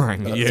 So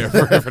grimy. Yeah,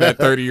 for that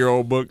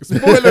 30-year-old book.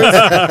 Spoilers!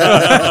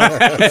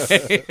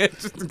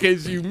 Just in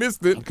case you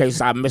missed it. In case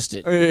I missed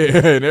it.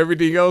 Yeah, and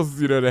everything else,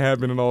 that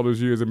happened in all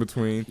those years in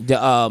between.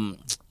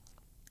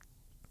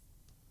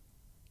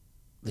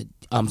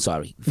 I'm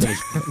sorry.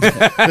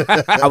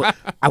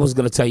 I was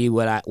gonna tell you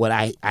what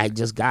I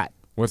just got.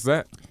 What's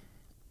that?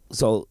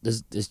 So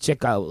this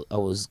chick I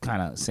was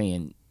kind of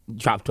saying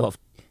dropped off.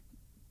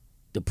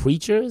 The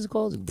Preacher is it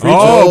called?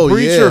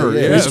 Preacher.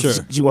 Yeah.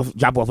 She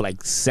dropped off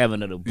like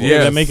 7 of the books.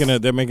 Yeah,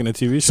 they're making a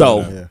TV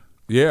show. So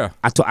yeah,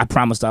 I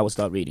promised I would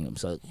start reading them.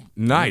 So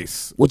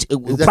nice. Which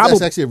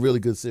that's actually a really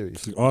good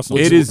series. Awesome.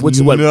 It is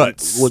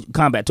nuts. What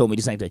Combat told me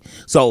the same thing.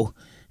 So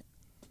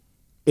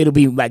it'll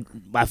be like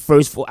my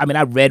first 4. I mean,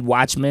 I read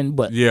Watchmen,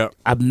 but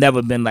I've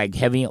never been like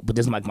heavy. But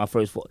this is like my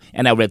first 4,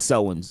 and I read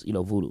Selwyn's,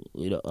 Voodoo.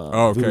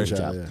 Okay. Voodoo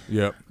Child.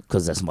 Yep.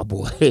 Because that's my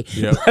boy.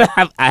 Yep.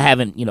 But I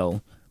haven't,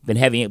 been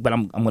heavy, but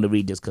I'm going to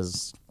read this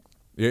because.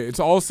 Yeah,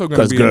 it's also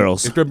going to be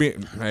girls. It's going to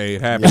be. Hey,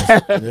 it happens.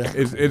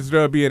 It's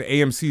going to be an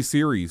AMC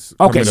series.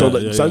 Okay, so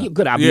you're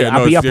good. I'll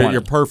be up on it. You're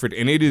perfect,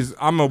 and it is.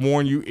 I'm gonna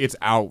warn you, it's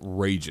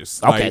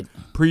outrageous. Okay. Like,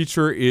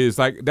 Preacher is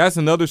like that's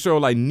another show.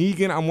 Like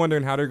Negan, I'm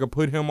wondering how they're gonna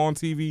put him on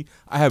TV.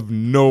 I have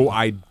no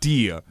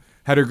idea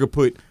how they're gonna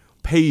put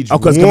page 1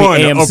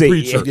 of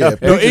Preacher. Yeah,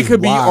 no, it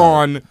could be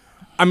wild. on.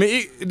 I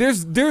mean,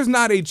 there's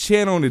not a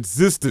channel in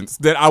existence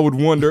that I would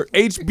wonder.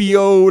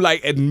 HBO,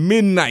 like at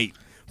midnight,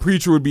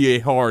 Preacher would be a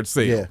hard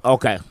sale. Yeah.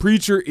 Okay.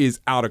 Preacher is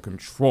out of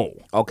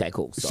control. Okay,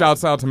 cool. So,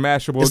 Shouts out to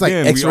Mashable It's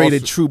again. like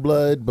X-rated True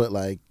Blood, but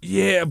like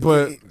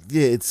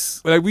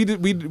it's like we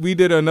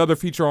did another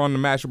feature on the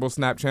Mashable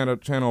Snap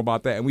channel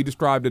about that, and we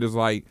described it as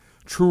like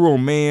True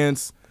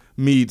Romance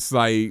meets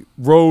like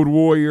Road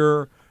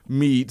Warrior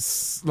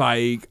meets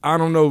like I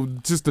don't know,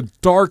 just the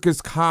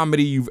darkest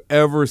comedy you've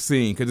ever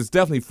seen, because it's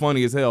definitely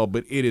funny as hell,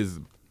 but it is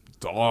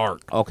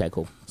dark. Okay,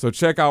 cool. So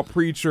check out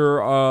Preacher.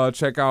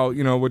 Check out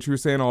what you were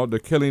saying, all The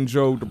Killing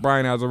Joke, the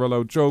Brian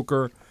Azzarello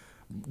Joker.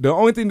 The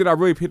only thing that I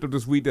really picked up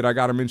this week that I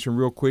got to mention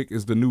real quick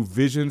is the new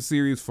Vision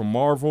series from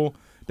Marvel.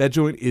 That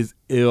joint is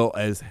ill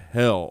as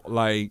hell.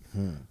 Like,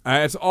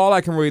 that's all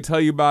I can really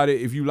tell you about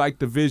it. If you like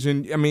the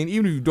Vision, I mean,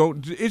 even if you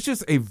don't, it's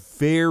just a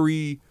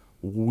very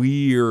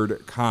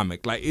weird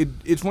comic. Like,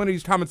 it's one of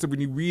these comics that when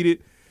you read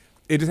it,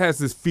 it just has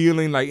this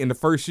feeling like in the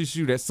first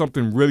issue that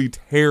something really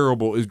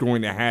terrible is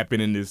going to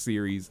happen in this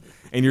series.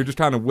 And you're just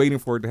kind of waiting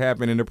for it to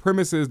happen. And the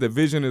premise is that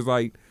Vision is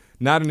like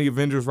not in the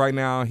Avengers right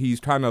now. He's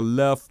kind of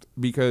left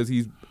because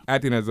he's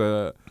acting as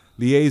a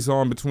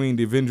liaison between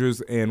the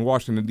Avengers and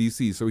Washington,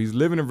 D.C. So he's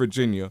living in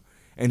Virginia,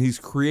 and he's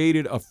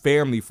created a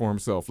family for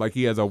himself. Like,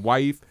 he has a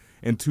wife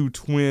and 2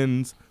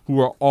 twins who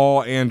are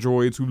all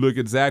androids who look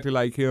exactly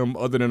like him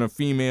other than a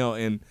female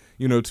and,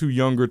 2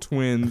 younger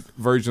twin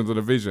versions of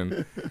the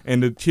Vision.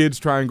 And the kids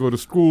try and go to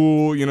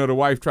school. The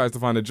wife tries to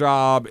find a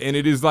job. And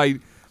it is like,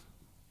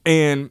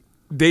 and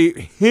they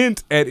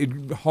hint at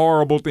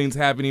horrible things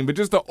happening, but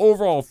just the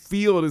overall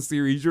feel of the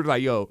series, you're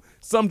like, yo,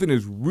 something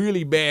is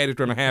really bad is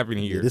going to happen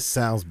here. Yeah, this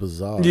sounds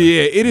bizarre.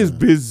 Yeah, it is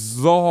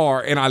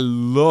bizarre, and I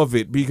love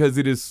it because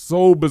it is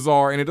so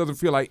bizarre, and it doesn't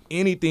feel like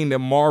anything that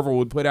Marvel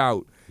would put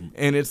out.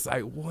 And it's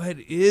like, what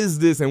is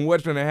this, and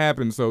what's going to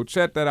happen? So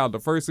check that out. The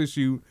first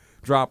issue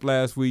dropped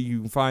last week.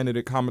 You can find it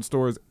at comic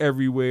stores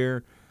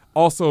everywhere.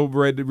 Also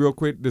read real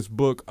quick this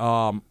book,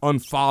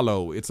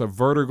 Unfollow. It's a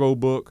Vertigo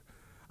book.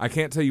 I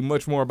can't tell you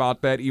much more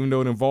about that, even though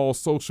it involves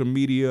social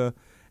media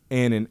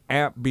and an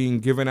app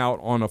being given out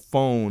on a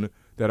phone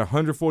that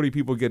 140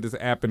 people get this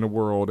app in the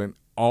world. And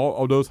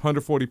all of those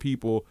 140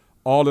 people,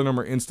 all of them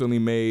are instantly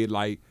made,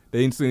 like,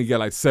 they instantly get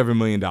like $7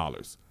 million.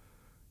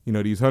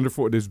 These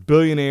 140, this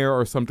billionaire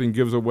or something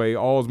gives away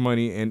all his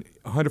money, and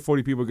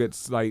 140 people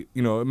gets like,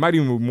 it might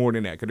even be more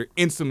than that because they're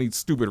instantly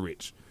stupid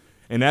rich.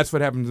 And that's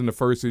what happens in the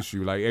first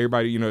issue. Like,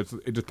 everybody,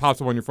 it just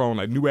pops up on your phone,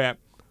 like, new app.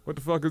 What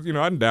the fuck is, I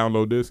didn't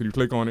download this, and you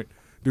click on it.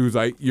 Dude's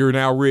like, you're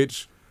now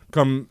rich.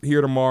 Come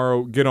here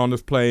tomorrow. Get on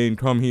this plane.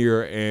 Come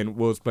here, and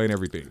we'll explain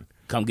everything.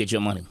 Come get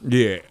your money.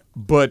 Yeah,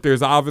 but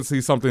there's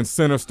obviously something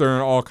sinister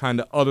and all kind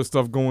of other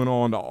stuff going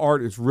on. The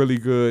art is really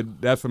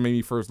good. That's what made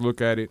me first look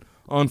at it.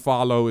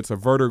 Unfollow. It's a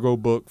Vertigo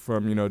book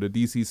from, the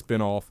DC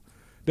spinoff.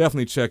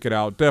 Definitely check it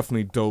out.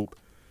 Definitely dope.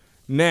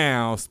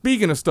 Now,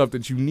 speaking of stuff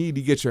that you need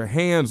to get your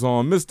hands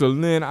on, Mr.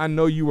 Lynn, I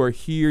know you are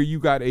here. You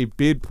got a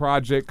bid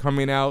project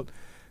coming out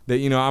that,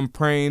 I'm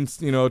praying,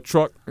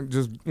 truck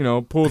just,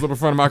 pulls up in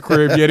front of my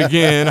crib yet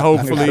again,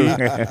 hopefully.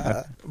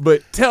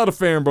 But tell the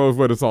fan bros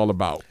what it's all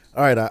about.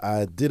 All right,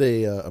 I did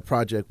a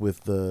project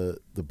with the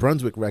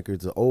Brunswick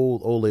Records, an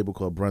old label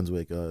called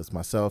Brunswick. It's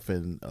myself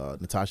and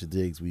Natasha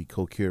Diggs. We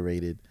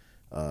co-curated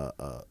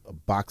a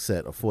box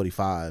set of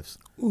 45s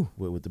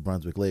with the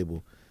Brunswick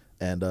label.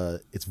 And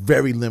it's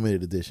very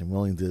limited edition. We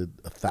only did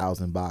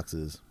 1,000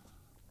 boxes.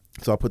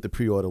 So I put the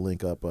pre-order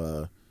link up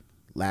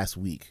last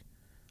week.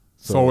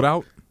 So, sold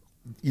out?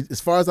 As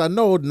far as I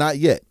know, not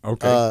yet.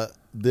 Okay.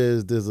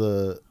 There's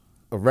a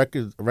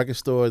record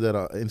store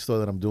in-store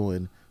that I'm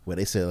doing where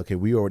they said, okay,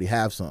 we already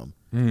have some.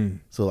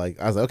 So like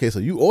I was like, okay, so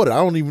you ordered. I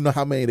don't even know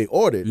how many they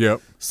ordered.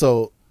 Yep.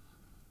 So,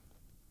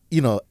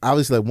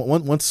 obviously, like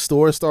once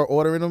stores start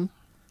ordering them,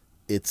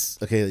 it's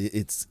okay.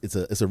 It's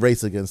a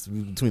race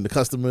between the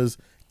customers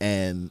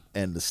and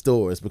the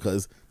stores,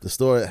 because the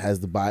store has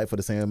to buy it for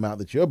the same amount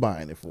that you're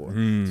buying it for. Which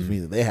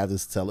means that they have to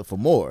sell it for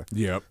more.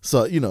 Yep.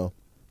 So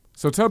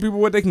So tell people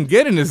what they can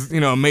get in this,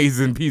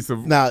 amazing piece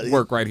of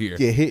work right here.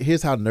 Yeah,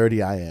 here's how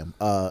nerdy I am.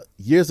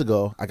 Years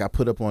ago, I got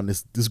put up on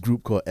this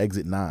group called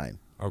Exit 9.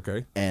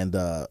 Okay. And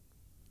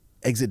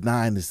Exit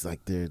 9 is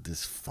like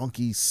this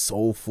funky,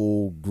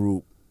 soulful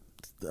group.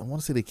 I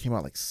want to say they came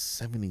out like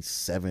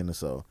 77 or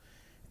so.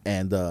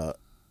 And the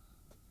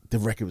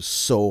record was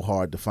so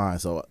hard to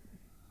find. So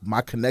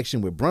my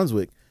connection with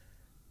Brunswick,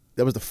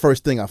 that was the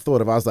first thing I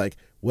thought of. I was like,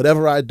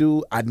 whatever I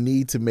do, I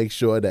need to make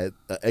sure that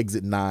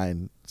Exit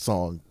 9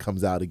 song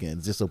comes out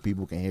again, just so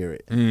people can hear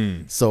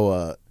it.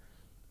 So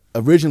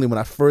originally, when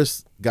I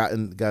first got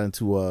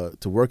into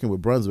to working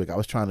with Brunswick, I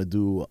was trying to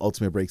do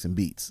Ultimate Breaks and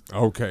Beats.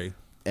 Okay.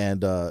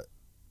 And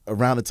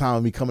around the time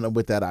of me coming up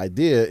with that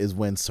idea is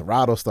when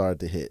Serato started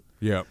to hit.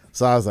 Yep.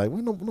 So I was like,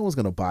 well, no one's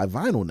gonna buy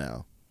vinyl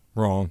now.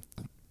 Wrong.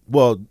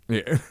 Well,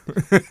 yeah.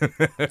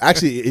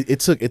 Actually, it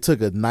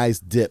took a nice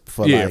dip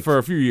for for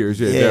a few years.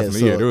 Yeah, definitely.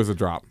 So, there was a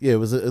drop. Yeah, it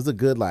was a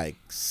good like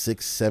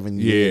 6-7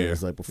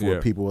 years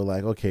before people were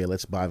like, okay,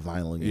 let's buy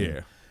vinyl again.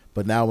 Yeah.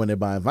 But now when they're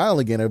buying vinyl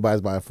again,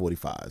 everybody's buying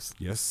 45s.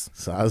 Yes.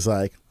 So I was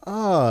like,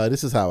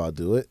 this is how I'll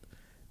do it.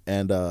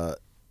 And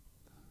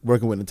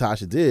working with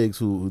Natasha Diggs,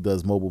 who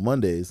does Mobile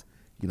Mondays,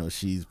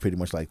 she's pretty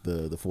much like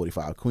the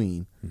 45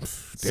 queen.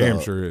 Damn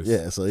sure is.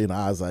 Yeah. So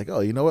I was like,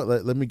 you know what?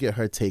 Let me get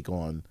her take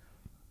on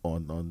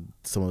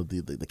some of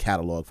the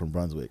catalog from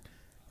Brunswick.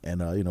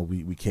 And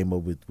we came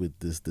up with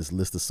this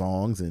list of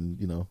songs,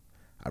 and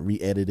I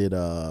re-edited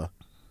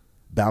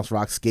Bounce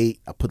Rock Skate.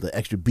 I put the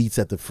extra beats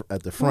at the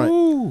front.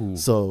 Ooh.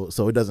 so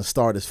it doesn't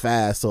start as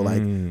fast. So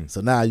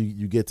so now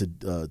you get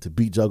to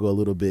beat juggle a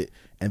little bit,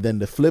 and then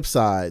the flip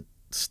side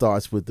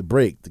starts with the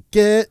break, the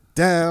get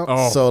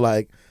down. So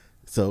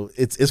So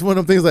it's one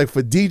of them things like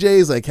for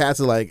DJs, like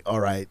cats are like, all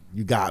right,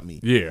 you got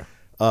me. Yeah.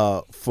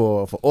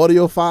 For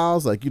audio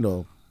files, like, you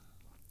know,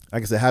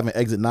 like I said, having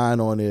Exit 9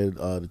 on it,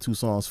 the 2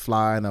 songs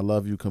Fly and I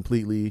Love You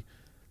Completely.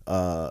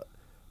 But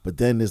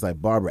then there's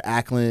like Barbara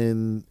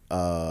Acklin,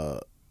 who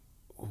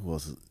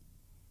was it?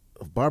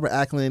 Barbara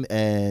Acklin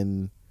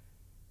and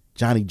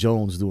Johnny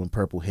Jones doing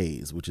Purple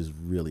Haze, which is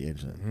really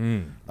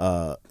interesting.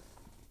 So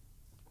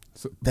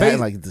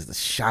That like the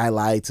Shy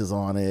Lights is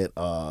on it.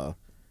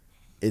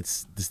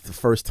 It's this the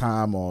first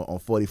time on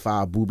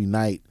 45 Booby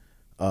Night.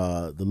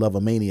 The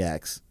Lover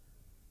Maniacs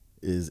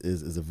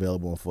is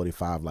available on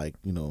 45. Like,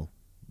 you know,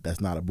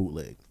 that's not a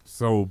bootleg.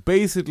 So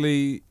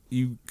basically,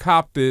 you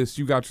cop this.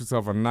 You got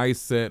yourself a nice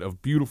set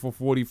of beautiful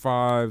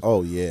 45s.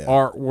 Oh yeah,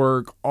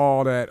 artwork,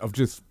 all that of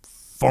just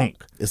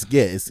funk.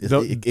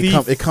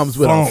 It comes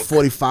with a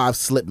 45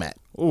 slip mat.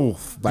 Ooh,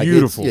 Like,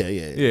 beautiful. yeah.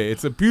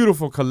 It's a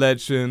beautiful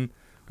collection.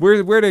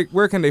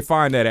 Where can they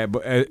find that at?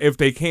 If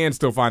they can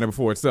still find it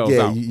before it sells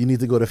out. You need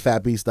to go to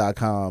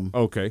fatbeats.com.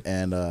 Okay.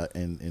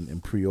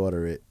 And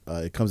pre-order it.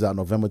 It comes out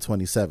November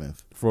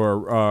 27th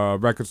For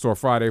Record Store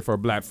Friday, for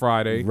Black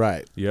Friday.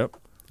 Right. Yep.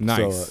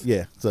 Nice.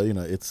 So so you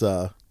know it's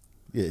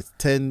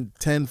 10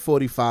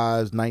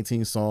 45s,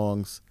 19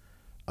 songs.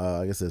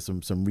 Like I said,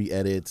 some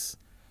re-edits,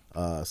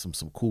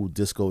 some cool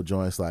disco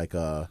joints like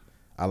I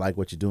Like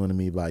What You're Doing to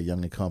Me by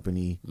Young and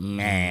Company.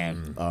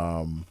 Man.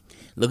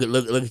 Look at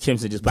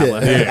Kimson just pop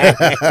up.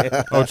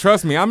 Yeah. Oh,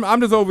 trust me, I'm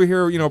just over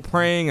here, you know,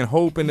 praying and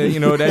hoping that, you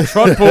know, that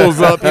truck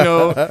pulls up, you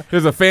know,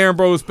 there's a Fan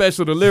Bros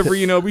special delivery,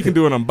 you know, we can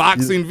do an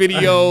unboxing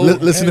video.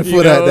 Listen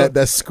for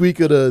that squeak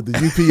of the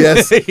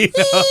UPS. You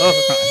know,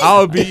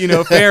 I'll be, you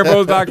know,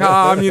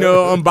 fanbros.com, you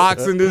know,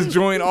 unboxing this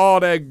joint, all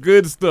that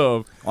good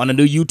stuff. On the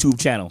new YouTube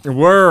channel.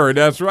 Word,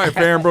 that's right,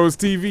 Fan Bros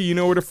TV, you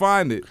know where to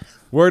find it.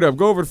 Word up,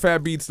 go over to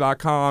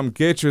fatbeats.com,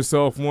 get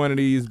yourself one of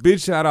these. Big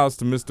shout outs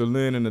to Mr.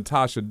 Lynn and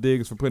Natasha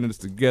Diggs for putting this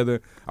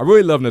together. I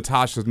really love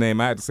Natasha's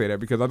name. I had to say that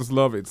because I just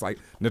love it. It's like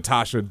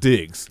Natasha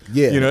Diggs.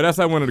 Yeah. You know, that's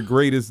like one of the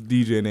greatest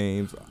DJ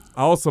names.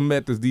 I also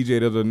met this DJ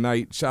the other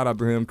night, shout out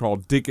to him,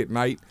 called Dick at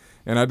Night.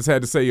 And I just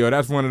had to say, yo,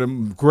 that's one of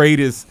the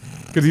greatest,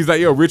 because he's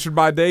like, yo, Richard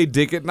by day,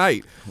 Dick at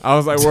night. I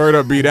was like, word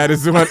up, B, that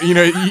is one, you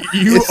know,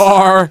 you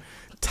are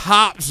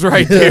tops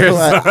right there.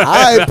 Like, all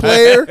right,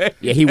 player.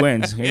 Yeah, he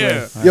wins.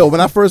 Yo,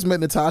 when I first met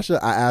Natasha,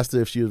 I asked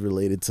her if she was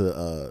related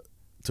to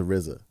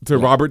RZA. To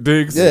Robert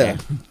Diggs? Yeah.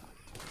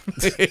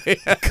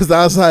 Because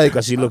I was like,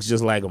 because she looks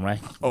just like him,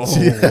 right? Oh,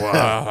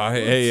 wow.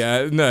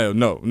 Hey, no.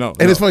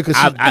 And it's funny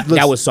because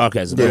that was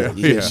sarcasm. Yeah.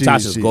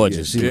 Natasha's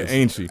gorgeous.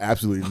 Ain't she?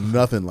 Absolutely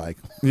nothing like.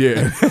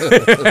 Yeah.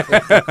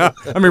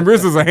 I mean,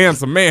 RZA's a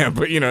handsome man,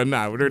 but, you know,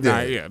 they're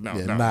not. Yeah, no.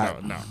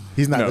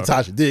 He's not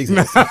Natasha Diggs.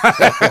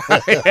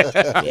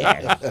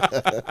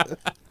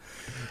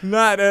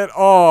 Not at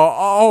all.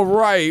 All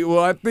right.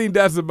 Well, I think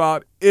that's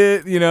about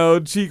it. You know,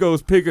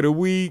 Chico's pick of the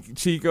week.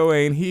 Chico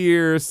ain't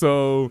here,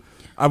 so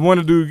I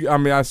want to do,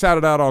 I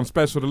shouted out on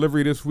special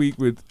delivery this week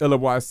with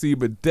LYC,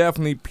 but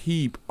definitely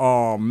peep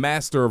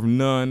Master of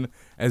None,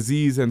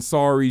 Aziz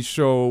Ansari's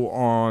show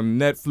on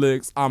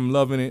Netflix. I'm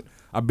loving it.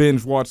 I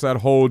binge watched that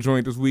whole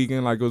joint this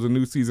weekend like it was a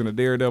new season of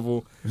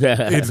Daredevil.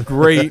 It's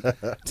great.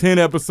 10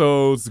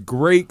 episodes,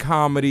 great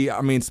comedy.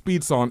 I mean,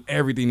 speaks on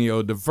everything, you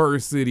know,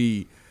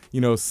 diversity,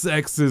 you know,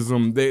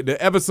 sexism. The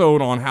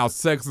episode on how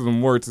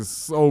sexism works is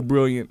so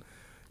brilliant.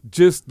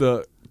 Just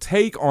the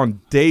take on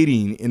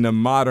dating in the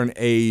modern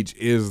age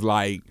is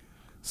like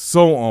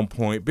so on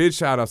point. Big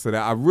shout out to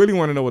that. I really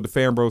want to know what the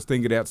Fan Bros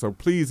think of that, so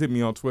please hit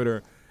me on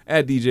Twitter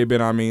at DJ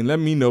BenHa. Let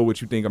me know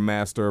what you think of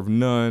Master of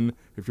None,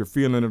 if you're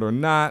feeling it or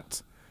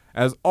not.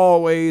 As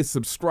always,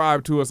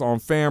 subscribe to us on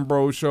Fan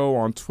Bros Show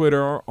on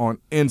Twitter, on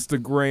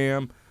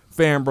Instagram,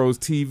 Fan Bros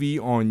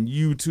TV on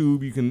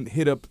YouTube. You can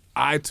hit up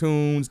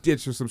iTunes,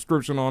 get your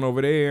subscription on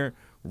over there.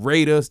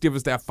 Rate us, give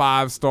us that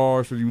 5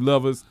 stars if you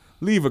love us.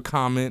 Leave a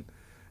comment.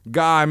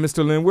 Guy,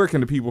 Mr. Lynn, where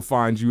can the people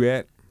find you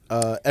at?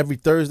 Every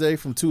Thursday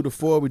from 2 to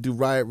 4, we do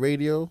Riot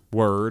Radio.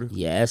 Word.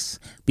 Yes.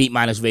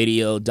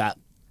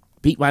 beat-radio.com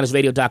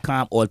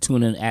or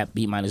tune in at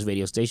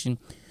Beat-Radio Station.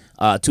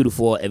 2 to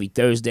 4 every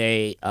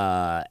Thursday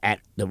at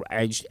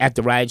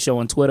the Riot Show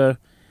on Twitter,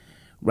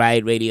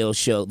 Riot Radio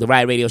Show, the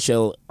Riot Radio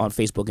Show on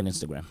Facebook and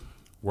Instagram.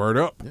 Word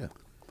up. Yeah.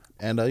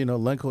 And, you know,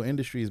 Lenco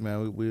Industries,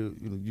 man,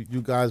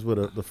 you guys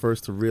were the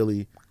first to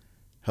really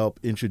help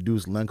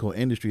introduce Lenco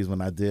Industries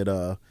when I did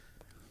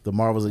The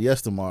Marvels of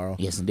Yes Tomorrow.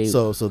 Yes, indeed.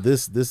 So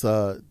this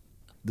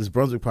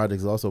Brunswick project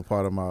is also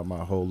part of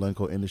my whole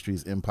Lenco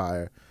Industries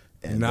empire.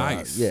 And,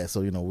 nice. Yeah,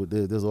 so, you know,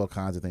 there's all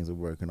kinds of things we're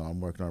working on.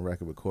 I'm working on a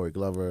record with Corey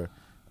Glover.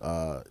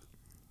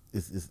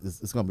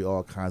 It's gonna be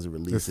all kinds of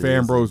releases. This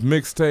Fan Bros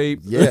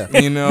mixtape. Yeah.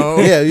 You know?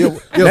 Yo,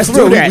 Let's for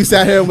real, do that. we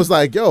sat here and was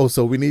like, yo,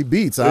 so we need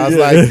beats. I was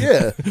like,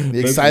 yeah, the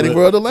exciting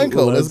world of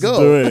Lenco. Let's go.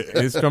 do it.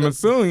 It's coming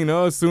soon, you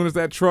know. As soon as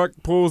that truck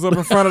pulls up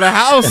in front of the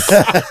house,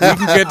 we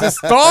can get this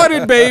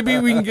started, baby.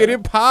 We can get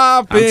it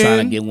popping. I'm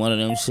trying to get one of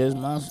them shits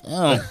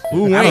myself.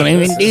 Who I don't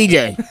ain't? even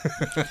DJ.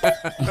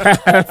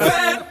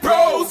 Fan Bros.